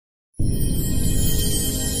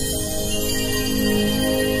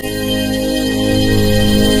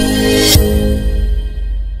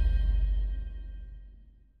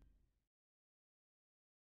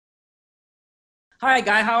Hi,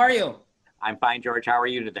 Guy. How are you? I'm fine, George. How are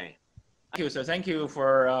you today? Thank you. So thank you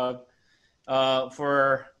for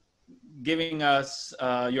giving us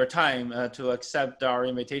your time to accept our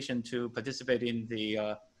invitation to participate in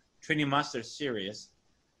the Training Masters series.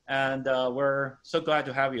 And we're so glad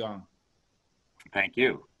to have you on. Thank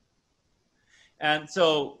you. And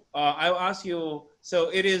so I'll ask you,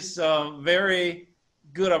 so it is a very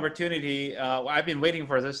good opportunity. I've been waiting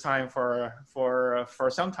for this time for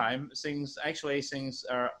some time, since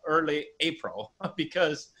early April,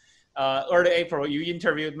 because early April you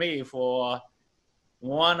interviewed me for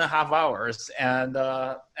 1.5 hours, and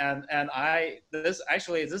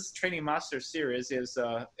this Training Master series is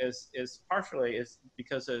partially is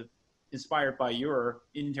because of inspired by your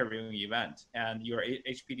interviewing event and your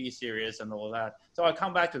HPD series and all that. So I'll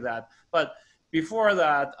come back to that. But before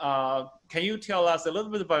that, can you tell us a little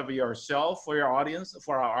bit about yourself for our audience?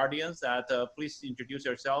 That please introduce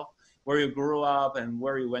yourself, where you grew up and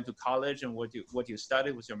where you went to college and what you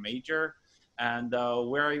studied, was your major, and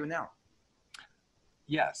where are you now?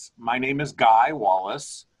 Yes, my name is Guy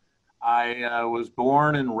Wallace. I was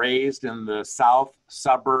born and raised in the south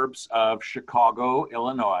suburbs of Chicago,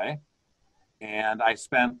 Illinois. And I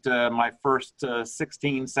spent my first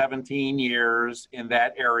 16, 17 years in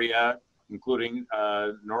that area, including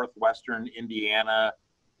northwestern Indiana,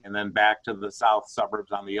 and then back to the south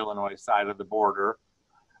suburbs on the Illinois side of the border.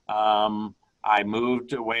 I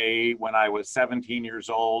moved away when I was 17 years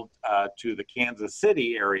old to the Kansas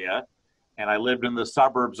City area, and I lived in the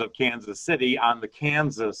suburbs of Kansas City on the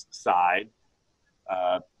Kansas side.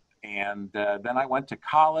 Then I went to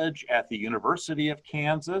college at the University of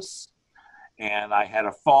Kansas. And I had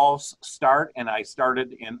a false start, and I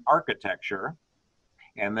started in architecture.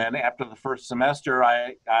 And then after the first semester,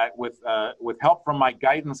 with help from my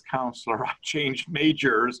guidance counselor, I changed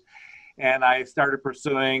majors, and I started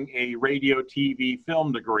pursuing a radio, TV,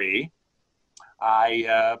 film degree.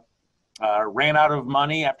 I ran out of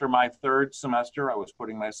money after my third semester. I was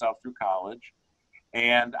putting myself through college,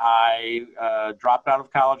 and I dropped out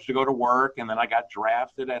of college to go to work, and then I got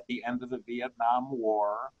drafted at the end of the Vietnam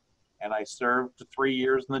War. And I served 3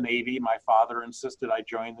 years in the Navy. My father insisted I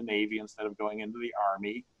join the Navy instead of going into the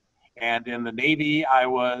Army. And in the Navy, I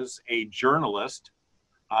was a journalist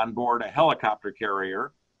on board a helicopter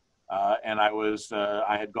carrier. I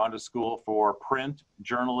had gone to school for print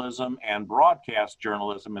journalism and broadcast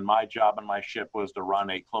journalism. And my job on my ship was to run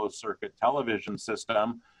a closed circuit television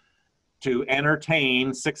system to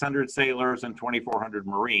entertain 600 sailors and 2,400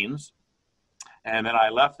 Marines. And then I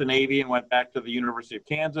left the Navy and went back to the University of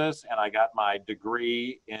Kansas, and I got my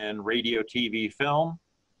degree in radio, TV, film.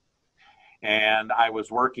 And I was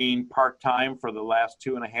working part-time for the last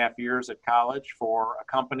 2.5 years at college for a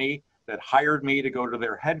company that hired me to go to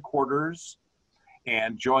their headquarters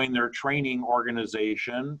and join their training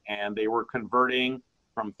organization. And they were converting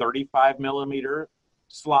from 35 millimeter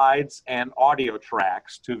slides and audio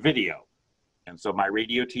tracks to video. And so my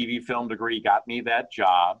radio, TV, film degree got me that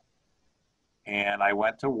job. And I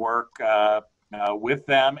went to work with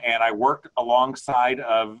them, and I worked alongside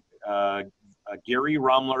of Gary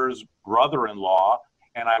Rumler's brother-in-law,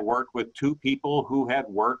 and I worked with two people who had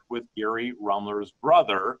worked with Gary Rumler's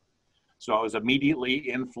brother. So I was immediately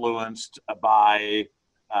influenced by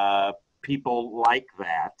people like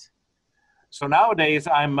that. So nowadays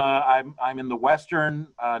I'm in the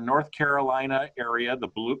western North Carolina area,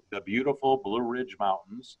 the beautiful Blue Ridge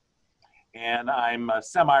Mountains. And I'm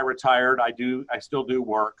semi-retired. I still do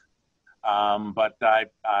work, but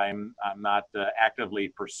I'm not actively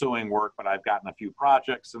pursuing work. But I've gotten a few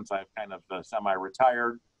projects since I've kind of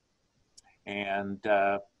semi-retired, and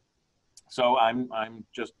so I'm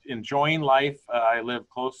just enjoying life. I live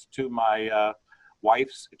close to my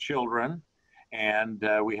wife's children, and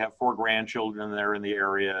we have 4 grandchildren there in the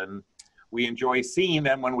area, and we enjoy seeing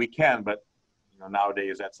them when we can. But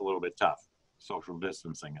nowadays that's a little bit tough, social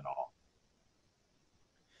distancing and all.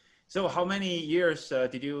 So how many years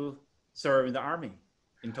did you serve in the Army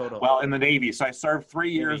in total? Well, in the Navy. So I served 3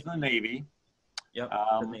 years in the Navy. Yep,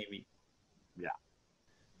 the Navy. Yeah.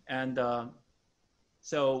 And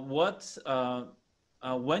so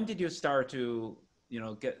when did you start to,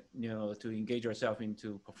 to engage yourself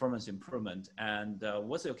into performance improvement, and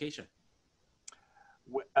what's the occasion?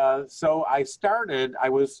 So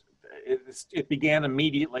it began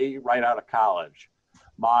immediately right out of college.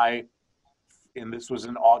 And this was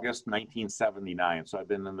in August 1979. So I've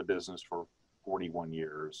been in the business for 41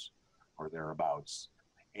 years or thereabouts.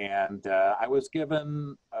 And I was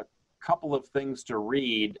given a couple of things to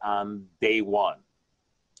read on day one.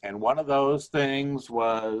 And one of those things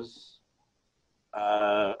was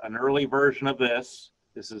an early version of this,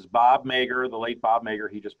 This is Bob Mager, the late Bob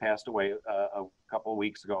Mager. He just passed away a couple of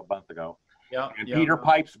weeks ago, a month ago. Yeah. And Yeah. Peter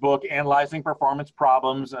Pipe's book, Analyzing Performance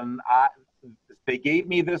Problems. And they gave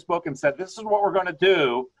me this book and said, this is what we're going to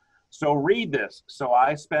do. So read this. So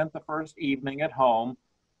I spent the first evening at home.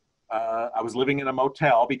 I was living in a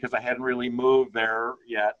motel because I hadn't really moved there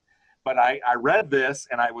yet. But I read this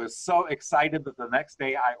and I was so excited that the next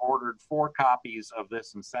day I ordered 4 copies of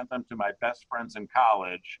this and sent them to my best friends in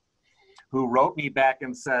college, who wrote me back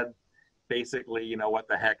and said, basically, you know, what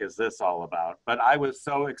the heck is this all about? But I was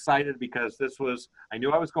so excited because I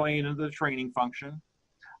knew I was going into the training function.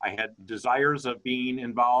 I had desires of being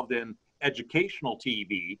involved in educational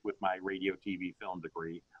TV with my radio, TV, film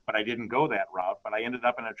degree, but I didn't go that route. But I ended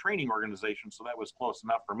up in a training organization, so that was close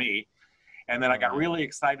enough for me. And then I got really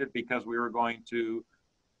excited because we were going to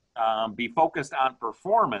be focused on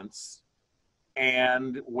performance.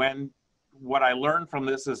 And what I learned from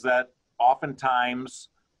this is that oftentimes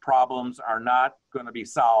problems are not going to be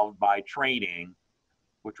solved by training,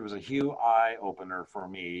 which was a huge eye opener for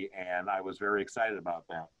me. And I was very excited about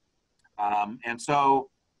that. And so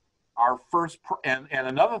our first, and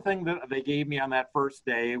another thing that they gave me on that first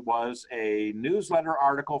day was a newsletter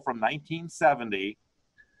article from 1970,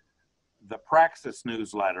 the Praxis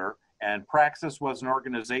newsletter. And Praxis was an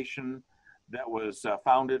organization that was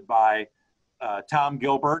founded by Tom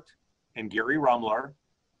Gilbert and Gary Rumler.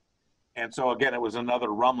 And so again, it was another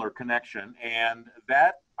Rumler connection. And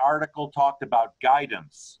that article talked about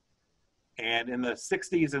guidance. And in the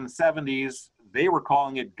 60s and 70s, they were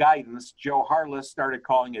calling it guidance. Joe Harless started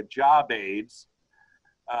calling it job aids.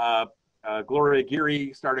 Gloria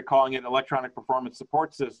Geary started calling it electronic performance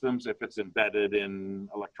support systems if it's embedded in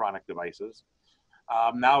electronic devices.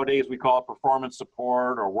 Nowadays, we call it performance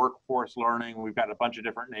support or workforce learning. We've got a bunch of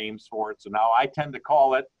different names for it. So now I tend to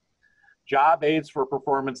call it job aids for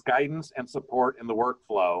performance guidance and support in the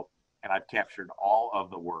workflow. And I've captured all of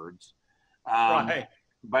the words. Right.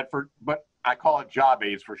 But I call it job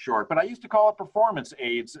aids for short. But I used to call it performance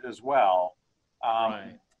aids as well.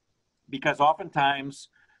 Right. Because oftentimes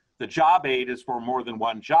the job aid is for more than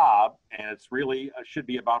one job, and it's really should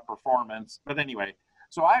be about performance. But anyway,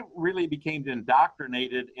 so I really became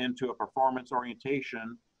indoctrinated into a performance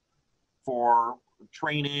orientation for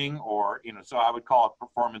training, or, you know, so I would call it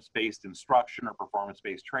performance-based instruction or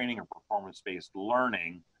performance-based training or performance-based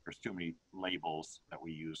learning. There's too many labels that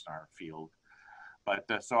we use in our field.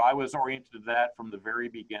 But so I was oriented to that from the very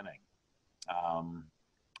beginning.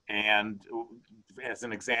 And as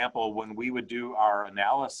an example, when we would do our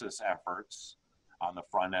analysis efforts on the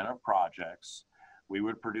front end of projects, we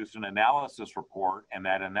would produce an analysis report, and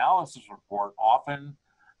that analysis report often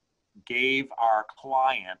gave our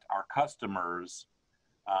client, our customers,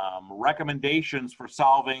 recommendations for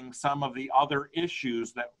solving some of the other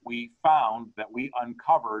issues that we found, that we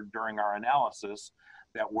uncovered during our analysis,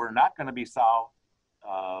 that were not going to be solved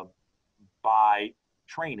by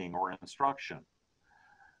training or instruction.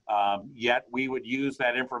 Yet we would use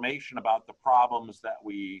that information about the problems that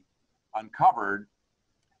we uncovered.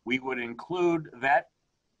 We would include that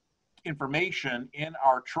information in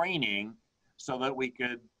our training so that we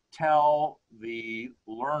could tell the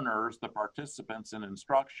learners, the participants in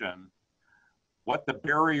instruction, what the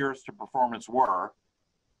barriers to performance were,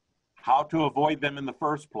 how to avoid them in the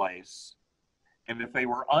first place, and if they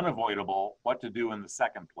were unavoidable, what to do in the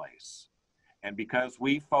second place. And because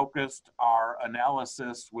we focused our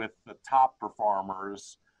analysis with the top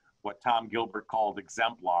performers, what Tom Gilbert called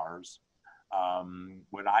exemplars,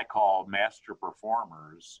 what I call master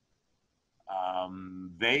performers,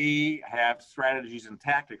 they have strategies and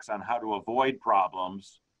tactics on how to avoid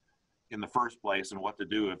problems in the first place and what to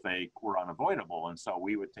do if they were unavoidable. And so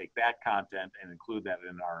we would take that content and include that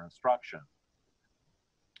in our instruction.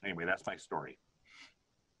 Anyway, that's my story.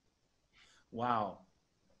 Wow.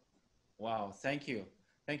 Wow. Thank you.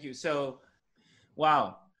 Thank you. So,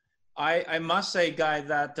 wow. I must say, Guy,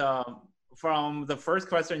 that from the first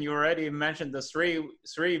question, you already mentioned the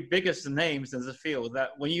three biggest names in the field. That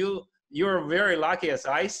when you're very lucky, as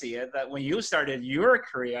I see it, that when you started your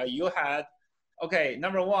career, you had, okay,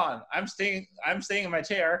 number one, I'm staying in my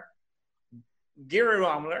chair, Gary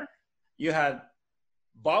Rumler. You had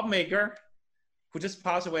Bob Mager, who just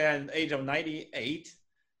passed away at the age of 98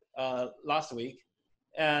 last week.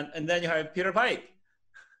 And then you have Peter Pike.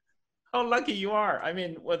 How lucky you are. I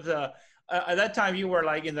mean, with at that time you were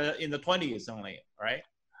like in the 20s only, right?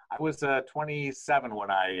 I was 27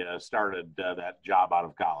 when I started that job out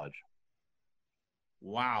of college.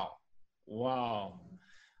 Wow. Wow.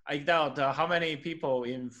 I doubt how many people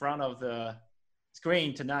in front of the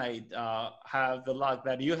screen tonight have the luck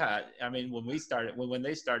that you had. I mean, when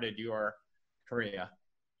they started your career.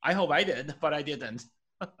 I hope I did, but I didn't.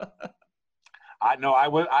 I know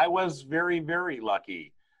I was very, very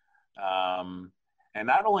lucky. And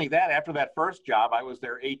not only that, after that first job, I was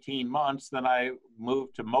there 18 months. Then I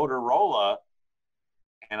moved to Motorola,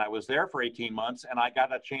 and I was there for 18 months, and I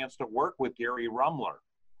got a chance to work with Gary Rumler.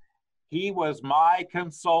 He was my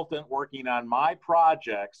consultant working on my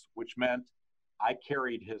projects, which meant I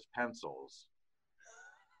carried his pencils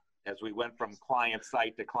as we went from client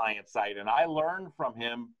site to client site. And I learned from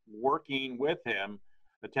him, working with him,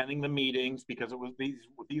 attending the meetings, because it was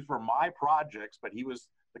these were my projects, but he was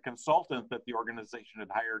the consultant that the organization had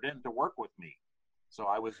hired in to work with me. So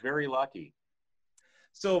I was very lucky.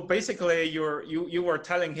 So basically, you were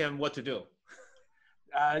telling him what to do.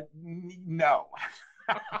 No.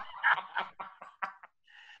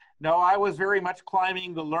 No, I was very much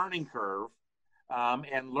climbing the learning curve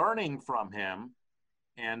and learning from him.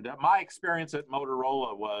 And my experience at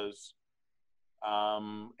Motorola was,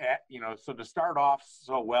 so to start off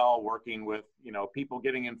so well working with, people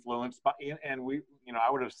getting influenced by, and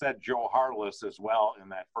I would have said Joe Harless as well in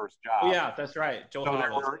that first job. Oh, yeah, that's right. Joe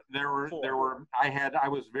Harless. I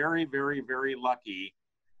was very, very, very lucky.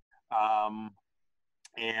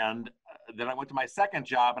 And then I went to my second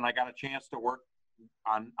job, and I got a chance to work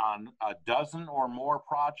on a dozen or more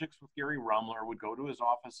projects with Gary Rumler. Would go to his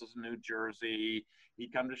offices in New Jersey.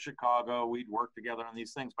 He'd come to Chicago. We'd work together on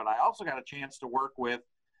these things. But I also got a chance to work with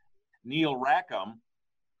Neil Rackham,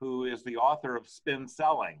 who is the author of Spin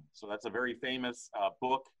Selling. So that's a very famous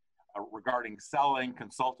book regarding selling,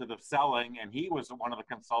 consultative selling. And he was one of the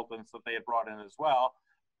consultants that they had brought in as well.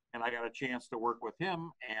 And I got a chance to work with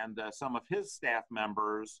him and some of his staff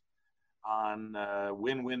members on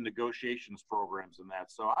win-win negotiations programs and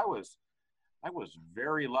that. So I was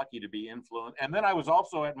very lucky to be influenced. And then I was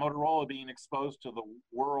also at Motorola being exposed to the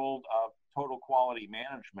world of total quality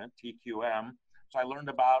management, TQM. So I learned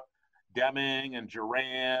about Deming and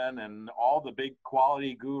Duran and all the big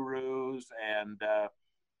quality gurus. And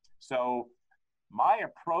so my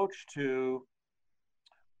approach to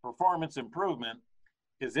performance improvement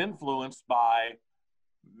is influenced by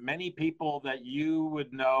many people that you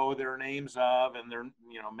would know their names of, and they're,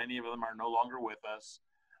 many of them are no longer with us,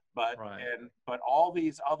 but right. But all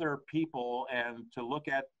these other people, and to look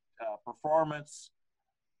at performance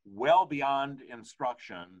well beyond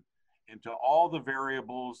instruction into all the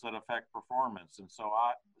variables that affect performance. And so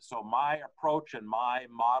my approach and my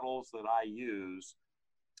models that I use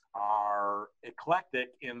are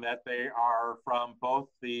eclectic in that they are from both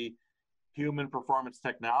the human performance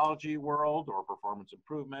technology world or performance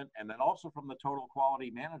improvement, and then also from the total quality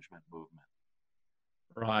management movement.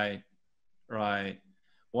 Right.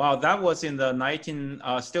 Wow, that was in the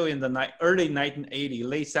still in the early 1980s,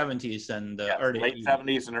 late 70s and early late 80s.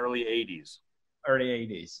 70s and early 80s. Early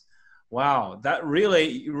 80s. Wow, that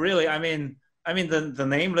really, I mean, the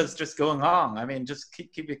name is just going on. I mean, just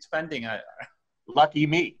keep expanding. Lucky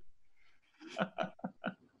me.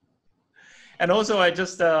 And also, I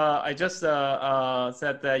just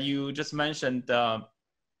said that you just mentioned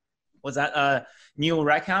was that Neil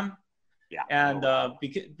Rackham? Yeah. And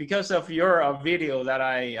because of your video that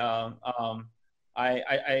I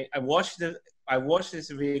watched it. I watched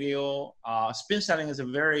this video. Spin selling is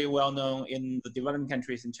very well known in the developing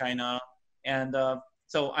countries in China, and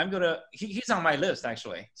so he's on my list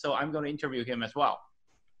actually. So I'm gonna interview him as well.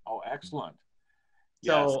 Oh, excellent.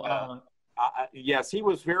 So yes, he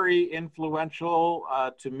was very influential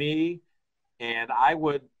to me, and I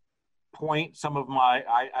would point some of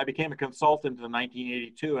I became a consultant in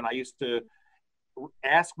 1982, and I used to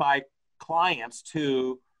ask my clients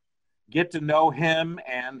to get to know him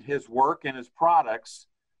and his work and his products,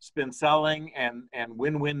 Spin Selling and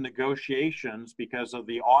win-win negotiations, because of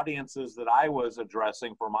the audiences that I was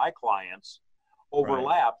addressing for my clients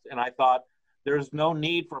overlapped. Right. And I thought, there's no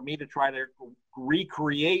need for me to try to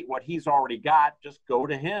recreate what he's already got. Just go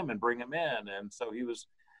to him and bring him in. And so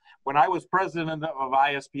when I was president of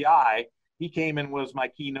ISPI, he came and was my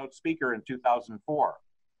keynote speaker in 2004.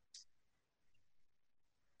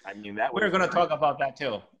 I mean, we're going to talk about that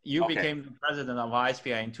too. You became the president of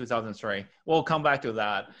ISPI in 2003. We'll come back to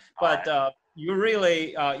that. But you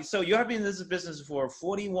really, so you have been in this business for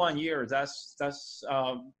 41 years. That's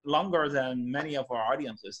longer than many of our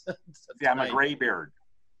audiences. Yeah, I'm a gray beard.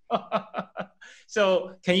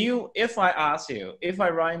 So can you, if I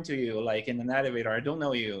run into you like in an elevator, I don't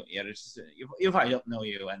know you yet. If I don't know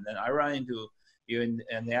you, and then I run into you in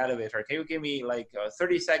the elevator, can you give me like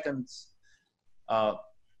 30 seconds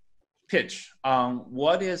pitch on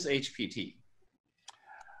what is HPT?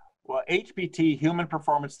 Well, HPT, human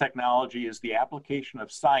performance technology, is the application of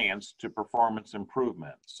science to performance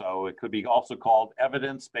improvement. So it could be also called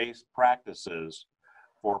evidence-based practices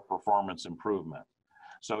for performance improvement.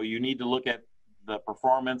 So you need to look at the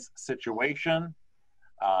performance situation,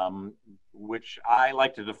 which I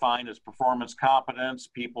like to define as performance competence,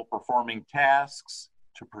 people performing tasks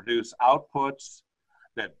to produce outputs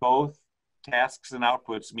that both tasks and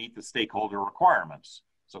outputs meet the stakeholder requirements.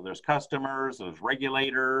 So there's customers, there's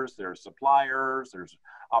regulators, there's suppliers, there's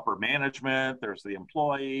upper management, there's the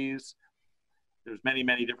employees, there's many,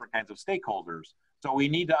 many different kinds of stakeholders. So we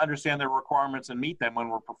need to understand their requirements and meet them when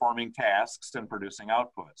we're performing tasks and producing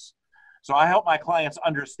outputs. So I help my clients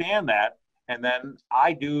understand that, and then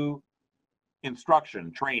I do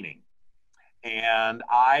instruction, training, and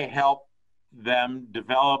I help them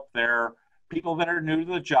develop their people that are new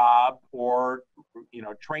to the job, or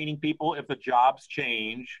training people if the jobs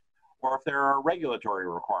change or if there are regulatory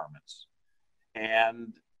requirements.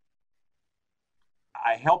 And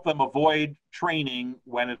I help them avoid training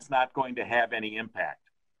when it's not going to have any impact.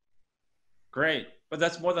 Great, but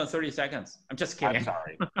that's more than 30 seconds. I'm just kidding. I'm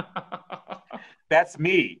sorry. That's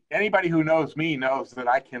me. Anybody who knows me knows that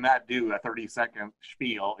I cannot do a 30-second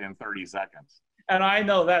spiel in 30 seconds. And I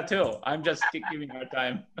know that too. I'm just giving you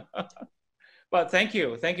time. But thank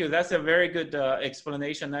you. That's a very good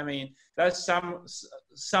explanation. I mean, that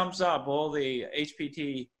sums up all the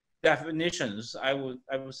HPT definitions. I would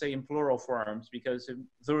say in plural forms, because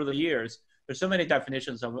through the years, there's so many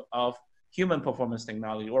definitions of human performance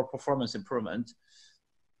technology or performance improvement.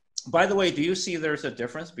 By the way, do you see there's a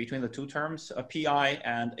difference between the two terms, PI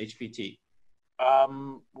and HPT?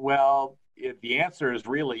 Well, the answer is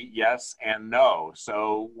really yes and no.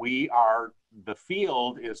 So the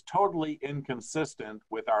field is totally inconsistent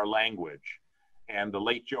with our language. And the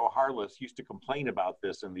late Joe Harless used to complain about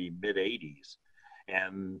this in the mid-'80s.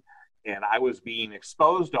 And I was being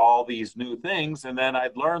exposed to all these new things, and then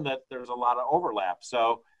I'd learned that there's a lot of overlap.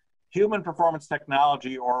 So human performance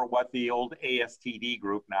technology, or what the old ASTD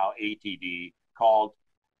group, now ATD, called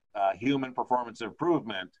human performance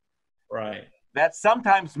improvement, right, that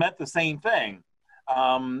sometimes meant the same thing.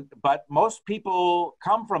 But most people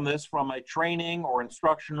come from this from a training or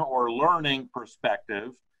instruction or learning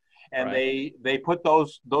perspective, and right, they put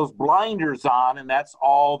those blinders on, and that's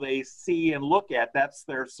all they see and look at. That's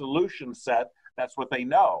their solution set. That's what they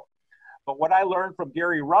know. But what I learned from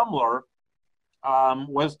Gary Rumler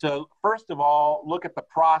was to, first of all, look at the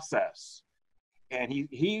process. And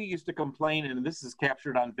he used to complain, and this is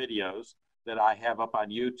captured on videos that I have up on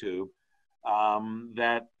YouTube,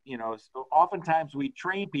 that oftentimes we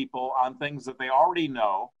train people on things that they already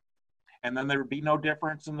know, and then there would be no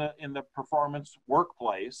difference in the performance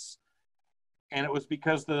workplace. And it was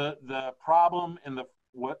because the problem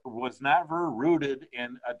what was never rooted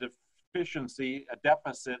in a deficiency, a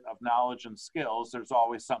deficit of knowledge and skills. There's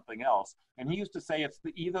always something else. And he used to say it's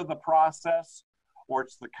either the process or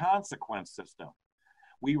it's the consequence system.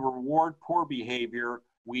 We reward poor behavior,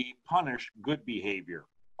 we punish good behavior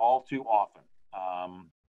all too often.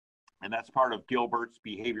 And that's part of Gilbert's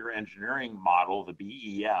behavior engineering model, the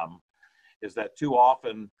BEM, is that too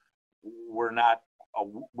often we're not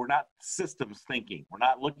systems thinking. We're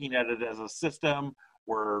not looking at it as a system.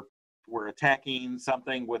 We're attacking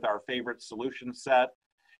something with our favorite solution set.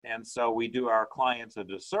 And so we do our clients a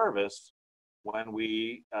disservice when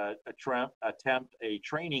we attempt a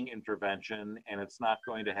training intervention and it's not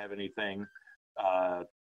going to have anything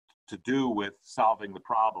to do with solving the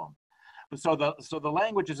problem. So the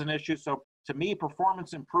language is an issue. So to me,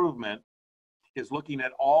 performance improvement is looking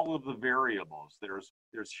at all of the variables. There's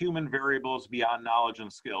human variables beyond knowledge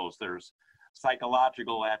and skills. There's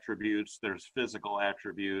psychological attributes, there's physical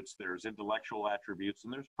attributes, there's intellectual attributes,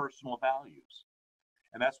 and there's personal values.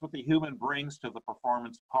 And that's what the human brings to the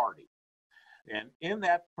performance party. And in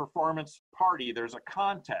that performance party, there's a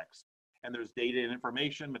context, and there's data and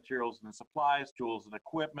information, materials and supplies, tools and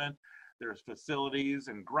equipment, there's facilities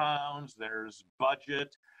and grounds, there's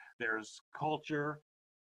budget, there's culture,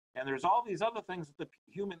 and there's all these other things that the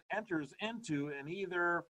human enters into, and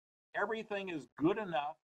either everything is good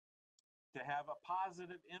enough to have a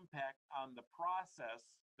positive impact on the process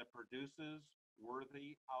that produces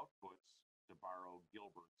worthy outputs, to borrow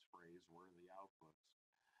Gilbert's phrase, worthy outputs,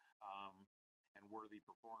 and worthy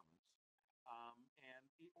performance.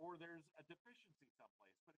 Or there's a deficiency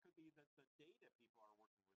someplace, but it could be that the data people are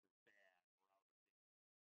working with is bad.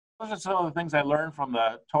 Those are some of the things I learned from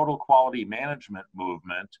the total quality management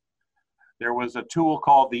movement, there was a tool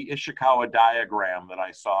called the Ishikawa diagram that I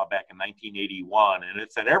saw back in 1981. And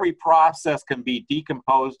it said every process can be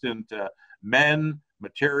decomposed into men,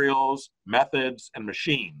 materials, methods, and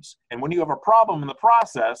machines. And when you have a problem in the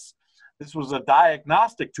process, this was a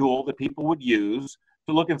diagnostic tool that people would use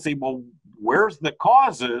to look and see, well, where's the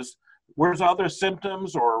causes? Where's other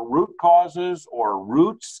symptoms or root causes or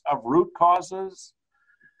roots of root causes?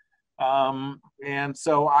 And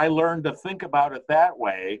so I learned to think about it that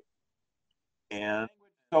way. And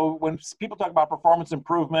so when people talk about performance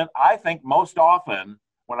improvement, I think most often,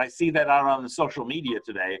 when I see that out on the social media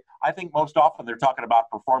today, I think most often they're talking about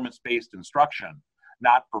performance-based instruction,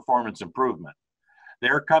 not performance improvement.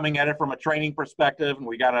 They're coming at it from a training perspective, and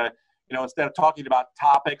we got to, you know, instead of talking about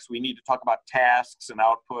topics, we need to talk about tasks and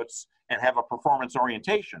outputs and have a performance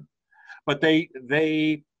orientation. But they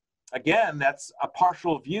again, that's a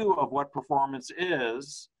partial view of what performance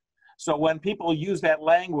is. So when people use that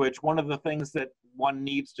language, one of the things that one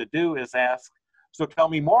needs to do is ask, so tell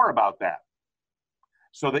me more about that.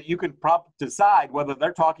 So that you can decide whether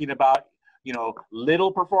they're talking about, you know,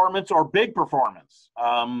 little performance or big performance.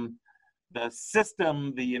 The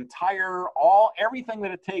system, the entire, everything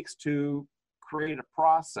that it takes to create a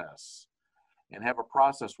process and have a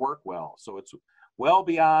process work well. So it's well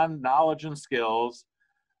beyond knowledge and skills.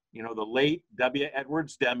 You know, the late W.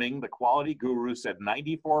 Edwards Deming, the quality guru, said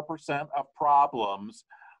 94% of problems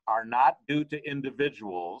are not due to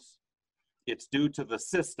individuals, it's due to the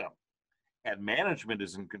system. And management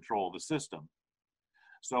is in control of the system.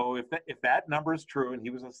 So if that number is true, and he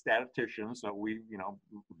was a statistician, so we, you know,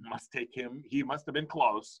 must take him, he must have been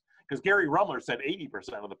close, because Gary Rumler said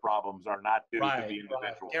 80% of the problems are not due to the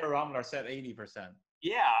individual. Gary Rumler said 80%.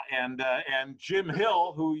 Yeah, and Jim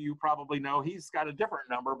Hill, who you probably know, he's got a different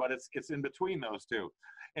number, but it's in between those two.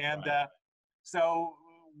 And so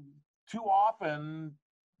too often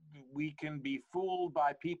we can be fooled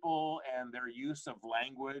by people and their use of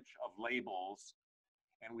language, of labels,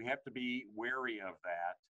 and we have to be wary of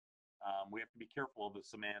that. We have to be careful of the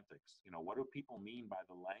semantics. You know, what do people mean by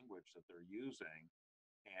the language that they're using?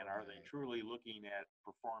 And are they truly looking at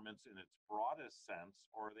performance in its broadest sense,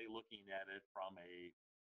 or are they looking at it from a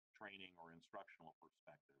training or instructional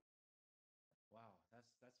perspective? Wow,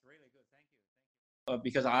 that's really good. Thank you.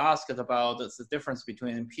 Because I asked about the difference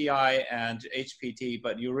between PI and HPT,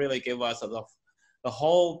 but you really give us the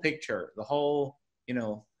whole picture, the whole, you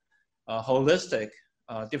know, holistic,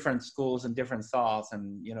 different schools and different thoughts,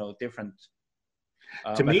 and, you know, different.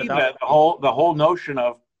 To me, the whole notion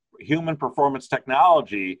of human performance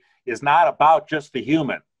technology is not about just the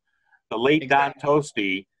human. The late Don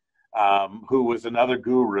Toasty, who was another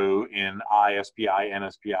guru in ISPI,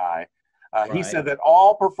 NSPI, he said that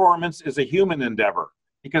all performance is a human endeavor,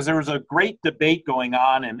 because there was a great debate going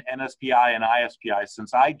on in NSPI and ISPI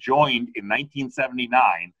since I joined in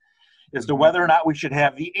 1979 as to whether or not we should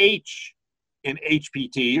have the H in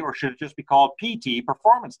HPT, or should it just be called PT,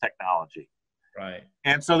 performance technology. Right.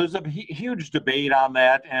 And so there's a huge debate on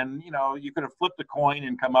that. And, you know, you could have flipped a coin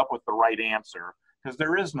and come up with the right answer, because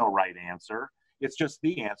there is no right answer. It's just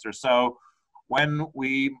the answer. So when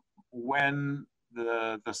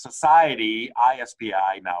the society,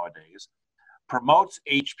 ISPI nowadays, promotes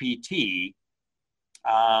HPT,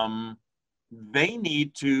 they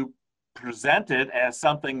need to present it as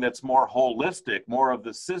something that's more holistic, more of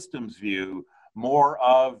the systems view, more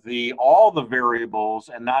of all the variables,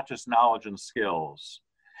 and not just knowledge and skills,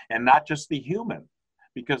 and not just the human,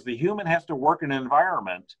 because the human has to work in an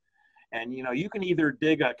environment. And, you know, you can either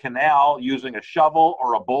dig a canal using a shovel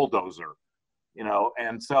or a bulldozer, you know,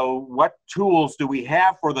 and so what tools do we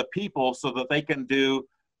have for the people so that they can do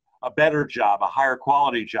a better job, a higher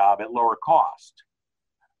quality job at lower cost?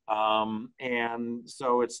 And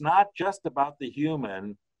so it's not just about the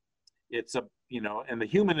human, it's you know, and the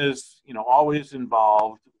human is, you know, always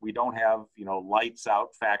involved. We don't have, you know, lights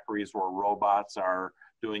out factories where robots are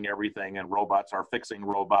doing everything, and robots are fixing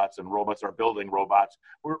robots, and robots are building robots.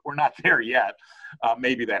 We're not there yet.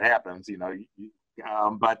 Maybe that happens, you know,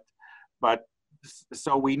 but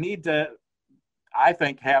so we need to, I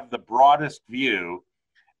think, have the broadest view,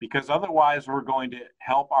 because otherwise we're going to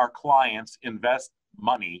help our clients invest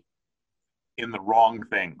money in the wrong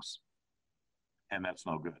things, and that's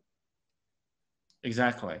no good.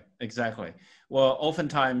 Exactly. Well,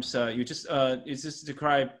 oftentimes you just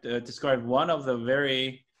describe one of the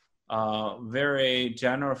very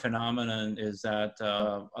general phenomenon is that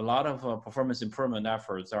a lot of performance improvement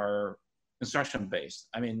efforts are instruction based.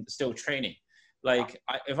 I mean, still training, Like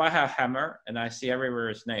if I have hammer and I see everywhere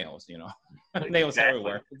is nails, you know, nails Exactly.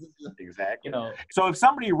 everywhere. Exactly. You know, So if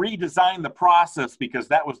somebody redesigned the process because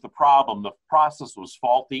that was the problem, the process was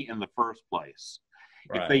faulty in the first place.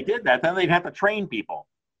 If they right. did that, then they'd have to train people.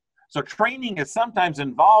 So training is sometimes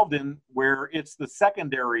involved in where it's the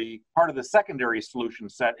secondary part of the secondary solution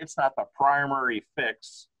set. It's not the primary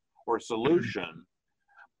fix or solution.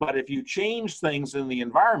 But if you change things in the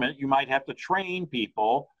environment, you might have to train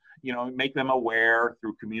people, you know, make them aware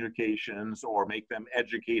through communications, or make them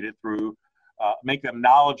educated through, make them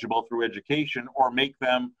knowledgeable through education, or make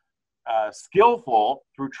them skillful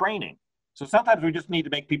through training. So sometimes we just need to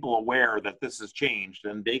make people aware that this has changed,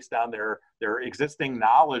 and based on their existing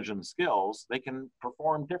knowledge and skills, they can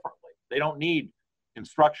perform differently. They don't need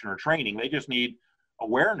instruction or training. They just need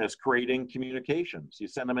awareness, creating communications. You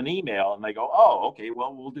send them an email and they go, oh, okay,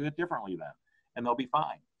 well, we'll do it differently then, and they'll be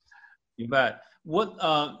fine. You bet. What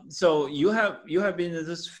so you have been in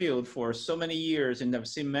this field for so many years and have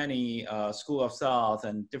seen many school of thought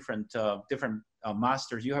and different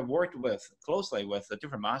masters. You have worked closely with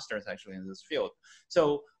different masters actually in this field.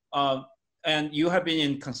 So and you have been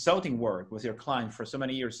in consulting work with your client for so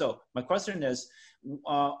many years. So my question is,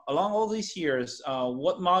 along all these years,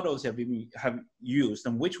 what models have you used,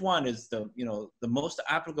 and which one is the most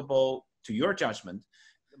applicable to your judgment,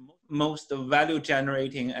 most value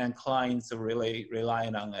generating, and clients are really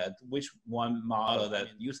relying on it? Which one model that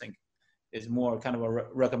you think is more kind of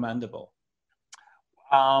recommendable?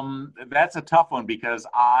 That's a tough one, because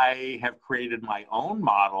I have created my own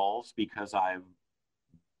models because I've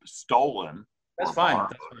stolen. That's fine.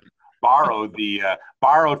 Borrowed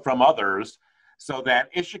from others. So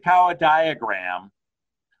that Ishikawa diagram,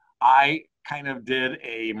 I kind of did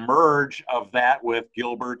a merge of that with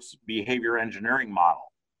Gilbert's behavior engineering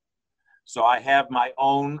model. So I have my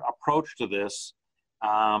own approach to this,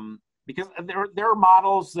 because there are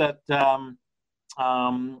models that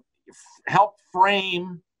help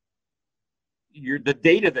frame the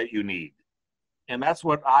data that you need. And that's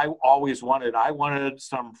what I always wanted. I wanted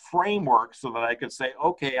some framework so that I could say,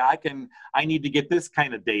 okay, I need to get this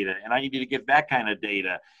kind of data, and I need to get that kind of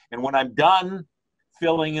data. And when I'm done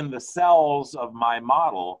filling in the cells of my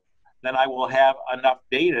model, then I will have enough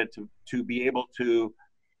data to be able to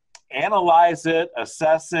analyze it,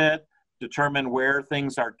 assess it, determine where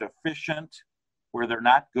things are deficient, where they're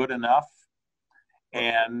not good enough.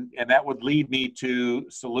 And that would lead me to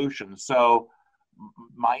solutions. So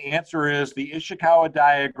my answer is the Ishikawa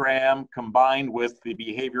diagram combined with the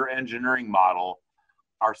behavior engineering model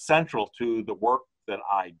are central to the work that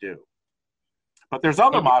I do. But there's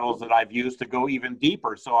other models that I've used to go even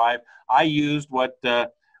deeper. So I used what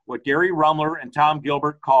Gary Rumler and Tom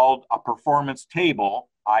Gilbert called a performance table.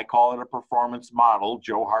 I call it a performance model.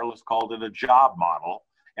 Joe Harless called it a job model.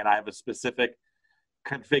 And I have a specific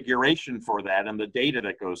configuration for that and the data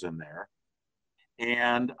that goes in there.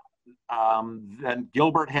 And then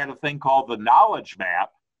Gilbert had a thing called the knowledge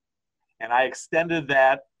map, and I extended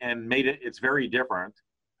that and made it's very different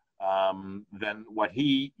than what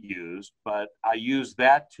he used, but I used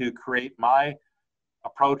that to create my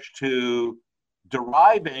approach to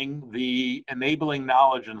deriving the enabling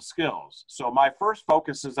knowledge and skills. So my first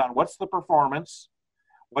focus is on what's the performance,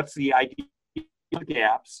 what's the ideal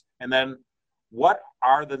gaps, and then what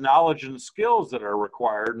are the knowledge and skills that are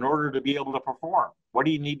required in order to be able to perform? What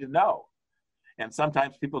do you need to know? And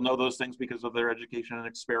sometimes people know those things because of their education and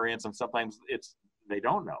experience, and sometimes they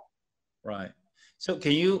don't know. Right. So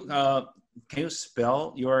can you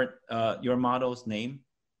spell your model's name?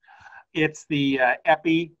 It's the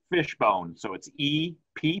Epi Fishbone. So it's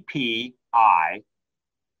EPPI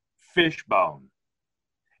Fishbone.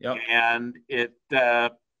 Yep. And it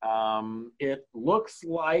looks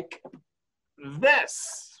like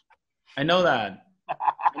this. I know that.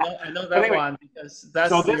 I know that anyway, one, because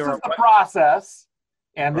that's so this is the process,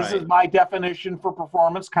 and this is my definition for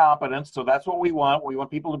performance competence. So that's what we want. We want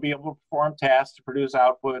people to be able to perform tasks, to produce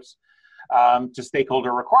outputs, to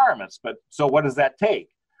stakeholder requirements. But so what does that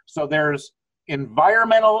take? So there's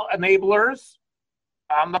environmental enablers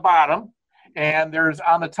on the bottom, and there's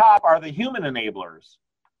on the top are the human enablers.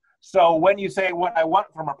 So when you say what I want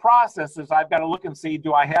from a process is I've got to look and see,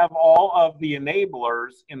 do I have all of the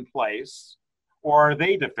enablers in place, or are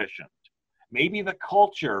they deficient? Maybe the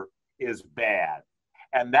culture is bad,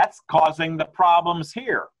 and that's causing the problems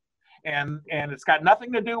here. And it's got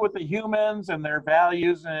nothing to do with the humans and their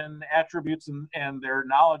values and attributes and their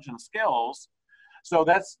knowledge and skills. So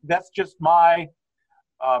that's just my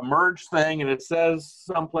merge thing, and it says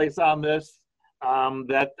someplace on this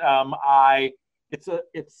that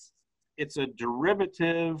it's a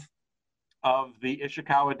derivative of the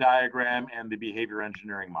Ishikawa diagram and the behavior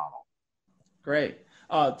engineering model. Great.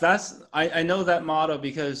 I know that model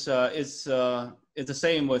because it's the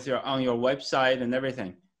same with on your website and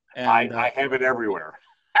everything. And I have it everywhere.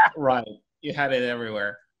 Right, you had it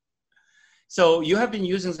everywhere. So you have been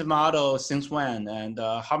using the model since when, and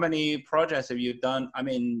how many projects have you done? I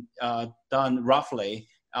mean, done roughly.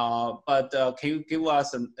 But can you give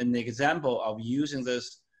us an example of using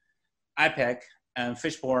this epic and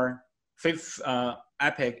fishbone,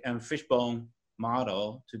 epic and fishbone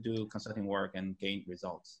model to do consulting work and gain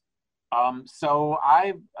results? So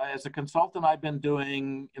as a consultant, I've been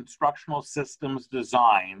doing instructional systems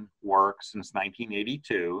design work since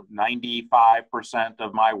 1982. 95%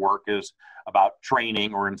 of my work is about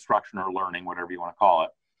training or instruction or learning, whatever you want to call it.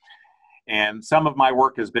 And some of my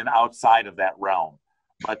work has been outside of that realm.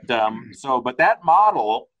 But but that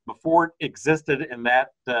model, before it existed in that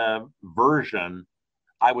version,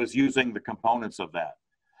 I was using the components of that.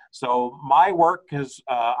 So my work has,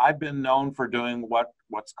 I've been known for doing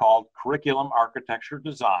what's called curriculum architecture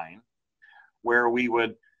design, where we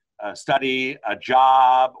would study a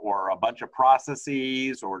job or a bunch of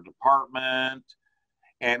processes or department,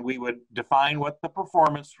 and we would define what the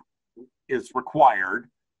performance is required.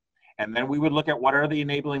 And then we would look at what are the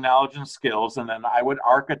enabling knowledge and skills, and then I would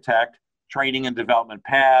architect training and development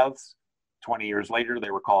paths. 20 years later, they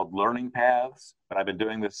were called learning paths, but I've been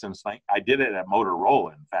doing this since I did it at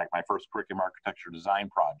Motorola, in fact, my first curriculum architecture design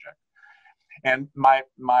project. And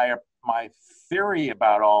my theory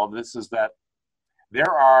about all of this is that there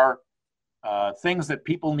are things that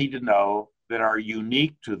people need to know that are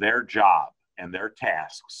unique to their job and their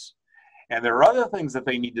tasks. And there are other things that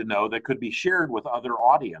they need to know that could be shared with other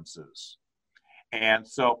audiences. And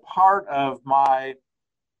so part of my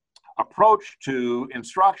approach to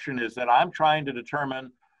instruction is that I'm trying to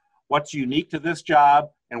determine what's unique to this job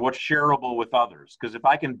and what's shareable with others. Because if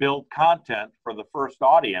I can build content for the first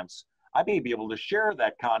audience, I may be able to share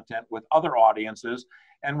that content with other audiences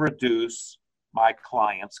and reduce my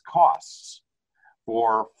clients' costs.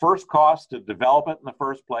 For first cost to develop it in the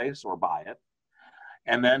first place or buy it,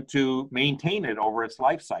 and then to maintain it over its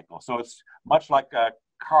life cycle. So it's much like a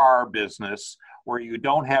car business where you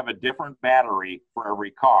don't have a different battery for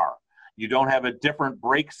every car. You don't have a different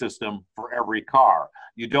brake system for every car.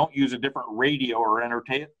 You don't use a different radio or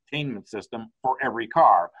entertainment system for every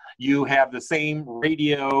car. You have the same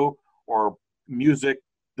radio or music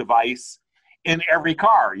device in every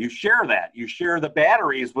car. You share that. You share the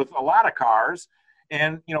batteries with a lot of cars,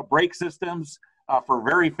 and brake systems. For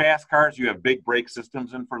very fast cars, you have big brake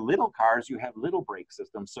systems, and for little cars, you have little brake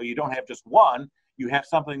systems. So you don't have just one, you have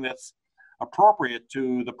something that's appropriate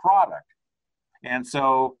to the product. And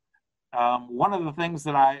so one of the things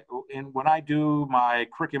that when I do my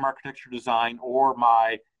curriculum architecture design or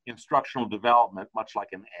my instructional development, much like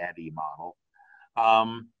an ADDIE model,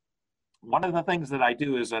 one of the things that I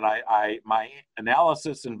do is that my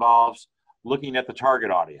analysis involves looking at the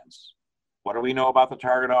target audience. What do we know about the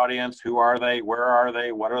target audience? Who are they? Where are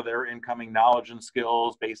they? What are their incoming knowledge and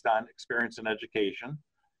skills based on experience and education?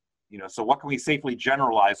 So what can we safely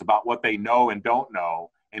generalize about what they know and don't know?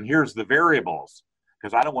 And here's the variables,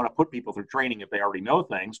 because I don't want to put people through training if they already know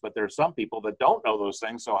things, but there's some people that don't know those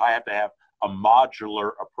things. So I have to have a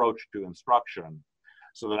modular approach to instruction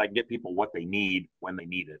so that I can get people what they need when they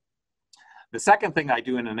need it. The second thing I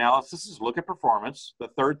do in analysis is look at performance. The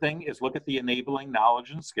third thing is look at the enabling knowledge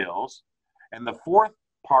and skills. And the fourth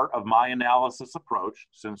part of my analysis approach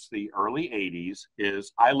since the early 80s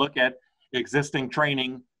is I look at existing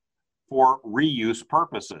training for reuse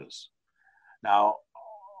purposes. Now,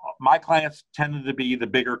 my clients tended to be the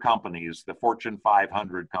bigger companies, the Fortune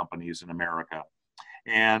 500 companies in America.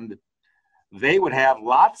 And they would have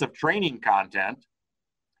lots of training content,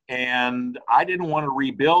 and I didn't want to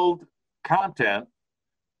rebuild content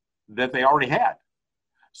that they already had.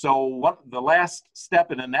 So the last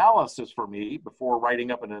step in analysis for me before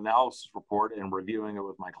writing up an analysis report and reviewing it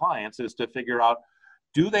with my clients is to figure out,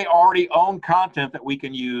 do they already own content that we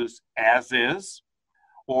can use as is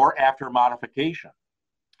or after modification?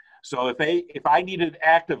 So if I needed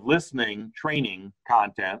active listening training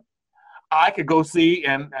content, I could go see,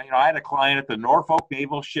 and I had a client at the Norfolk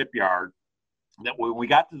Naval Shipyard that when we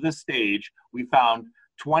got to this stage, we found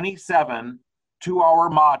 27 two-hour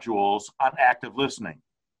modules on active listening.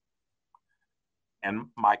 And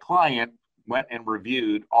my client went and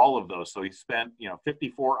reviewed all of those. So he spent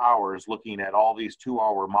 54 hours looking at all these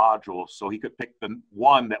two-hour modules so he could pick the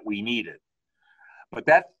one that we needed. But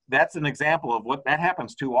that's an example of what that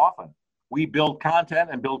happens too often. We build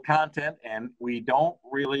content and we don't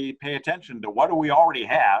really pay attention to what do we already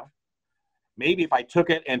have. maybe if I took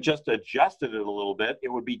it and just adjusted it a little bit, it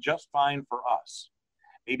would be just fine for us.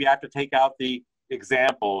 Maybe I have to take out the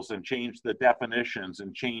examples and change the definitions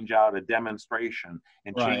and change out a demonstration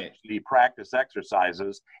and change the practice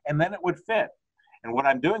exercises, and then it would fit. And what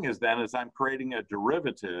I'm doing is I'm creating a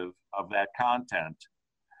derivative of that content.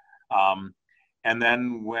 And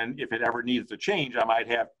then if it ever needs to change, I might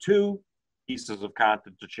have two pieces of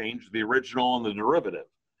content to change, the original and the derivative.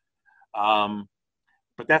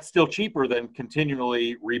 But that's still cheaper than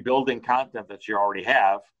continually rebuilding content that you already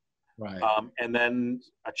have. Right. And then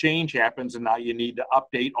a change happens, and now you need to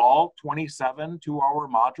update all 27 two-hour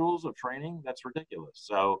modules of training. That's ridiculous.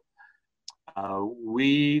 So I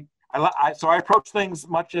approach things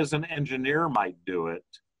much as an engineer might do it,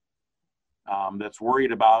 that's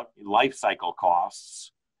worried about life cycle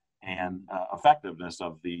costs and effectiveness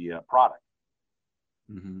of the product.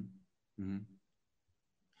 Mm-hmm. Mm-hmm.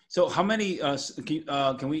 So how many,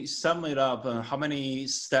 can we sum it up? How many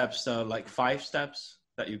steps, like 5 steps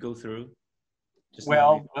that you go through?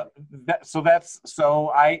 Well,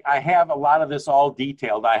 I have a lot of this all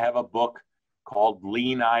detailed. I have a book called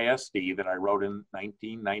Lean ISD that I wrote in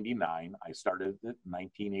 1999. I started it in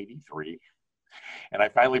 1983. And I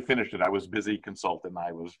finally finished it. I was busy consultant.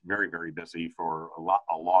 I was very, very busy for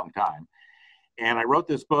a long time. And I wrote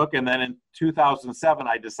this book, and then in 2007,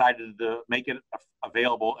 I decided to make it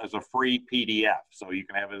available as a free PDF. So you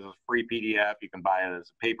can have it as a free PDF, you can buy it as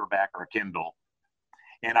a paperback or a Kindle.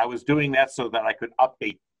 And I was doing that so that I could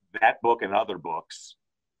update that book and other books.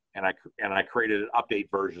 And I created update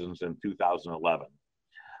versions in 2011.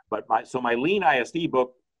 But my Lean ISD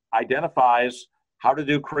book identifies how to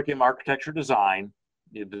do curriculum architecture design,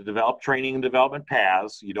 to develop training and development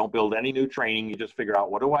paths. You don't build any new training. You just figure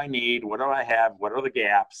out, what do I need? What do I have? What are the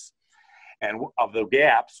gaps? And of the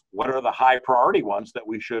gaps, what are the high priority ones that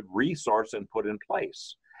we should resource and put in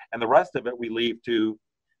place? And the rest of it we leave to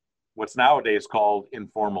what's nowadays called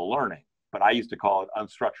informal learning. But I used to call it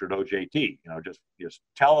unstructured OJT. Just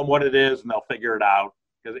tell them what it is and they'll figure it out.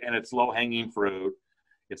 And it's low hanging fruit.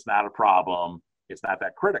 It's not a problem. It's not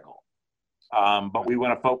that critical. But we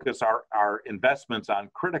want to focus our investments on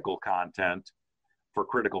critical content for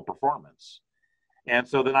critical performance. And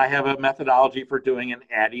so then I have a methodology for doing an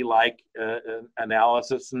ADDIE-like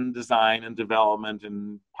analysis and design and development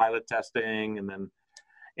and pilot testing.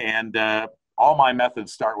 And all my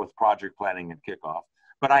methods start with project planning and kickoff.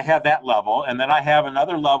 But I have that level. And then I have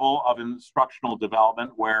another level of instructional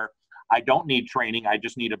development where I don't need training. I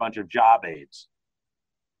just need a bunch of job aids.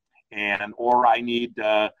 Or I need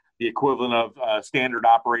the equivalent of standard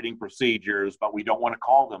operating procedures, but we don't want to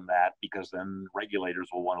call them that because then regulators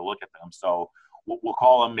will want to look at them. So we'll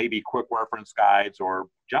call them maybe quick reference guides or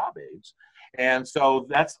job aids. And so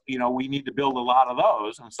that's, we need to build a lot of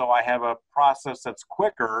those. And so I have a process that's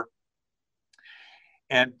quicker.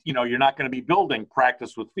 And, you're not going to be building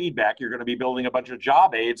practice with feedback. You're going to be building a bunch of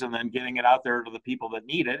job aids and then getting it out there to the people that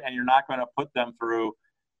need it. And you're not going to put them through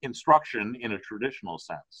instruction in a traditional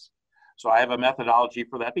sense. So I have a methodology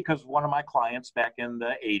for that because one of my clients back in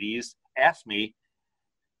the 80s asked me,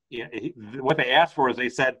 what they asked for is they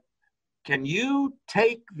said, can you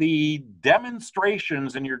take the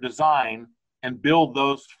demonstrations in your design and build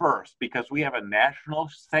those first? Because we have a national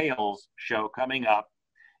sales show coming up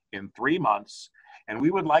in 3 months, and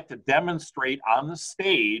we would like to demonstrate on the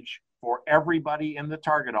stage for everybody in the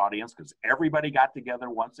target audience, because everybody got together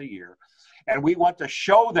once a year, and we want to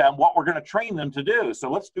show them what we're going to train them to do. So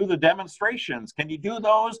let's do the demonstrations. Can you do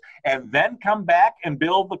those and then come back and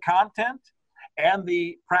build the content and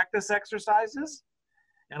the practice exercises?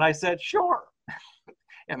 And I said, sure.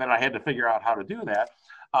 And then I had to figure out how to do that.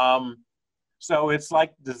 So it's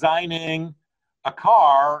like designing a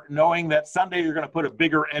car, knowing that someday you're going to put a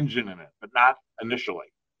bigger engine in it, but not initially.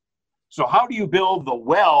 So how do you build the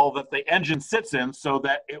well that the engine sits in so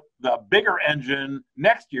that the bigger engine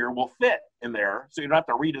next year will fit in there so you don't have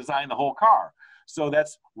to redesign the whole car? So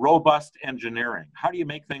that's robust engineering. How do you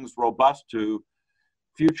make things robust to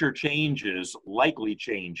future changes, likely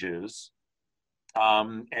changes?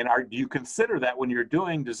 Do you consider that when you're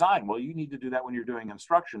doing design? Well, you need to do that when you're doing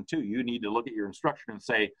instruction too. You need to look at your instruction and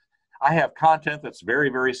say, I have content that's very,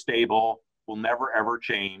 very stable, will never, ever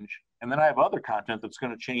change. And then I have other content that's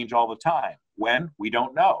going to change all the time. When? We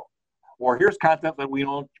don't know. Or here's content that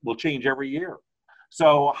will change every year.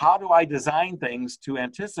 So how do I design things to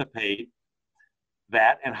anticipate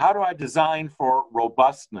that? And how do I design for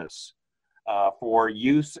robustness, for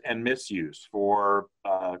use and misuse, for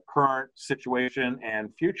current situation and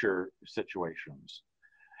future situations?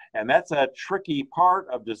 And that's a tricky part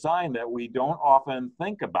of design that we don't often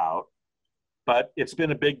think about, but it's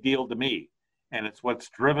been a big deal to me. And it's what's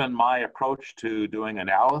driven my approach to doing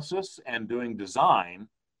analysis and doing design,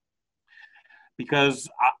 because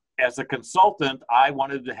as a consultant, I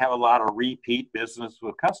wanted to have a lot of repeat business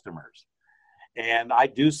with customers. And I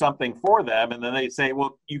do something for them, and then they say,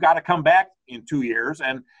 well, you got to come back in 2 years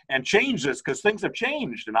and change this because things have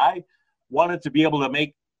changed. And I wanted to be able to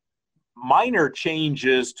make minor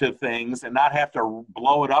changes to things and not have to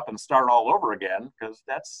blow it up and start all over again, because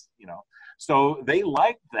that's, you know, so they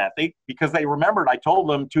liked that. Because they remembered I told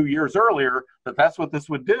them 2 years earlier that that's what this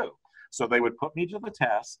would do. So they would put me to the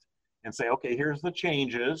test and say, okay, here's the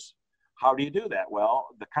changes. How do you do that? Well,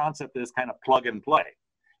 the concept is kind of plug and play.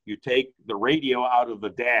 You take the radio out of the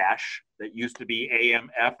dash that used to be AM,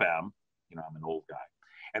 FM, you know, I'm an old guy.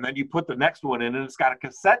 And then you put the next one in and it's got a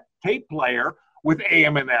cassette tape player with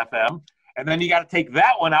AM and FM. And then you got to take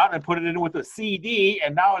that one out and put it in with a CD.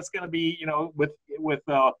 And now it's going to be, you know, with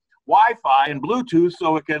Wi-Fi and Bluetooth,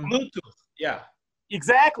 so it can. Bluetooth, yeah.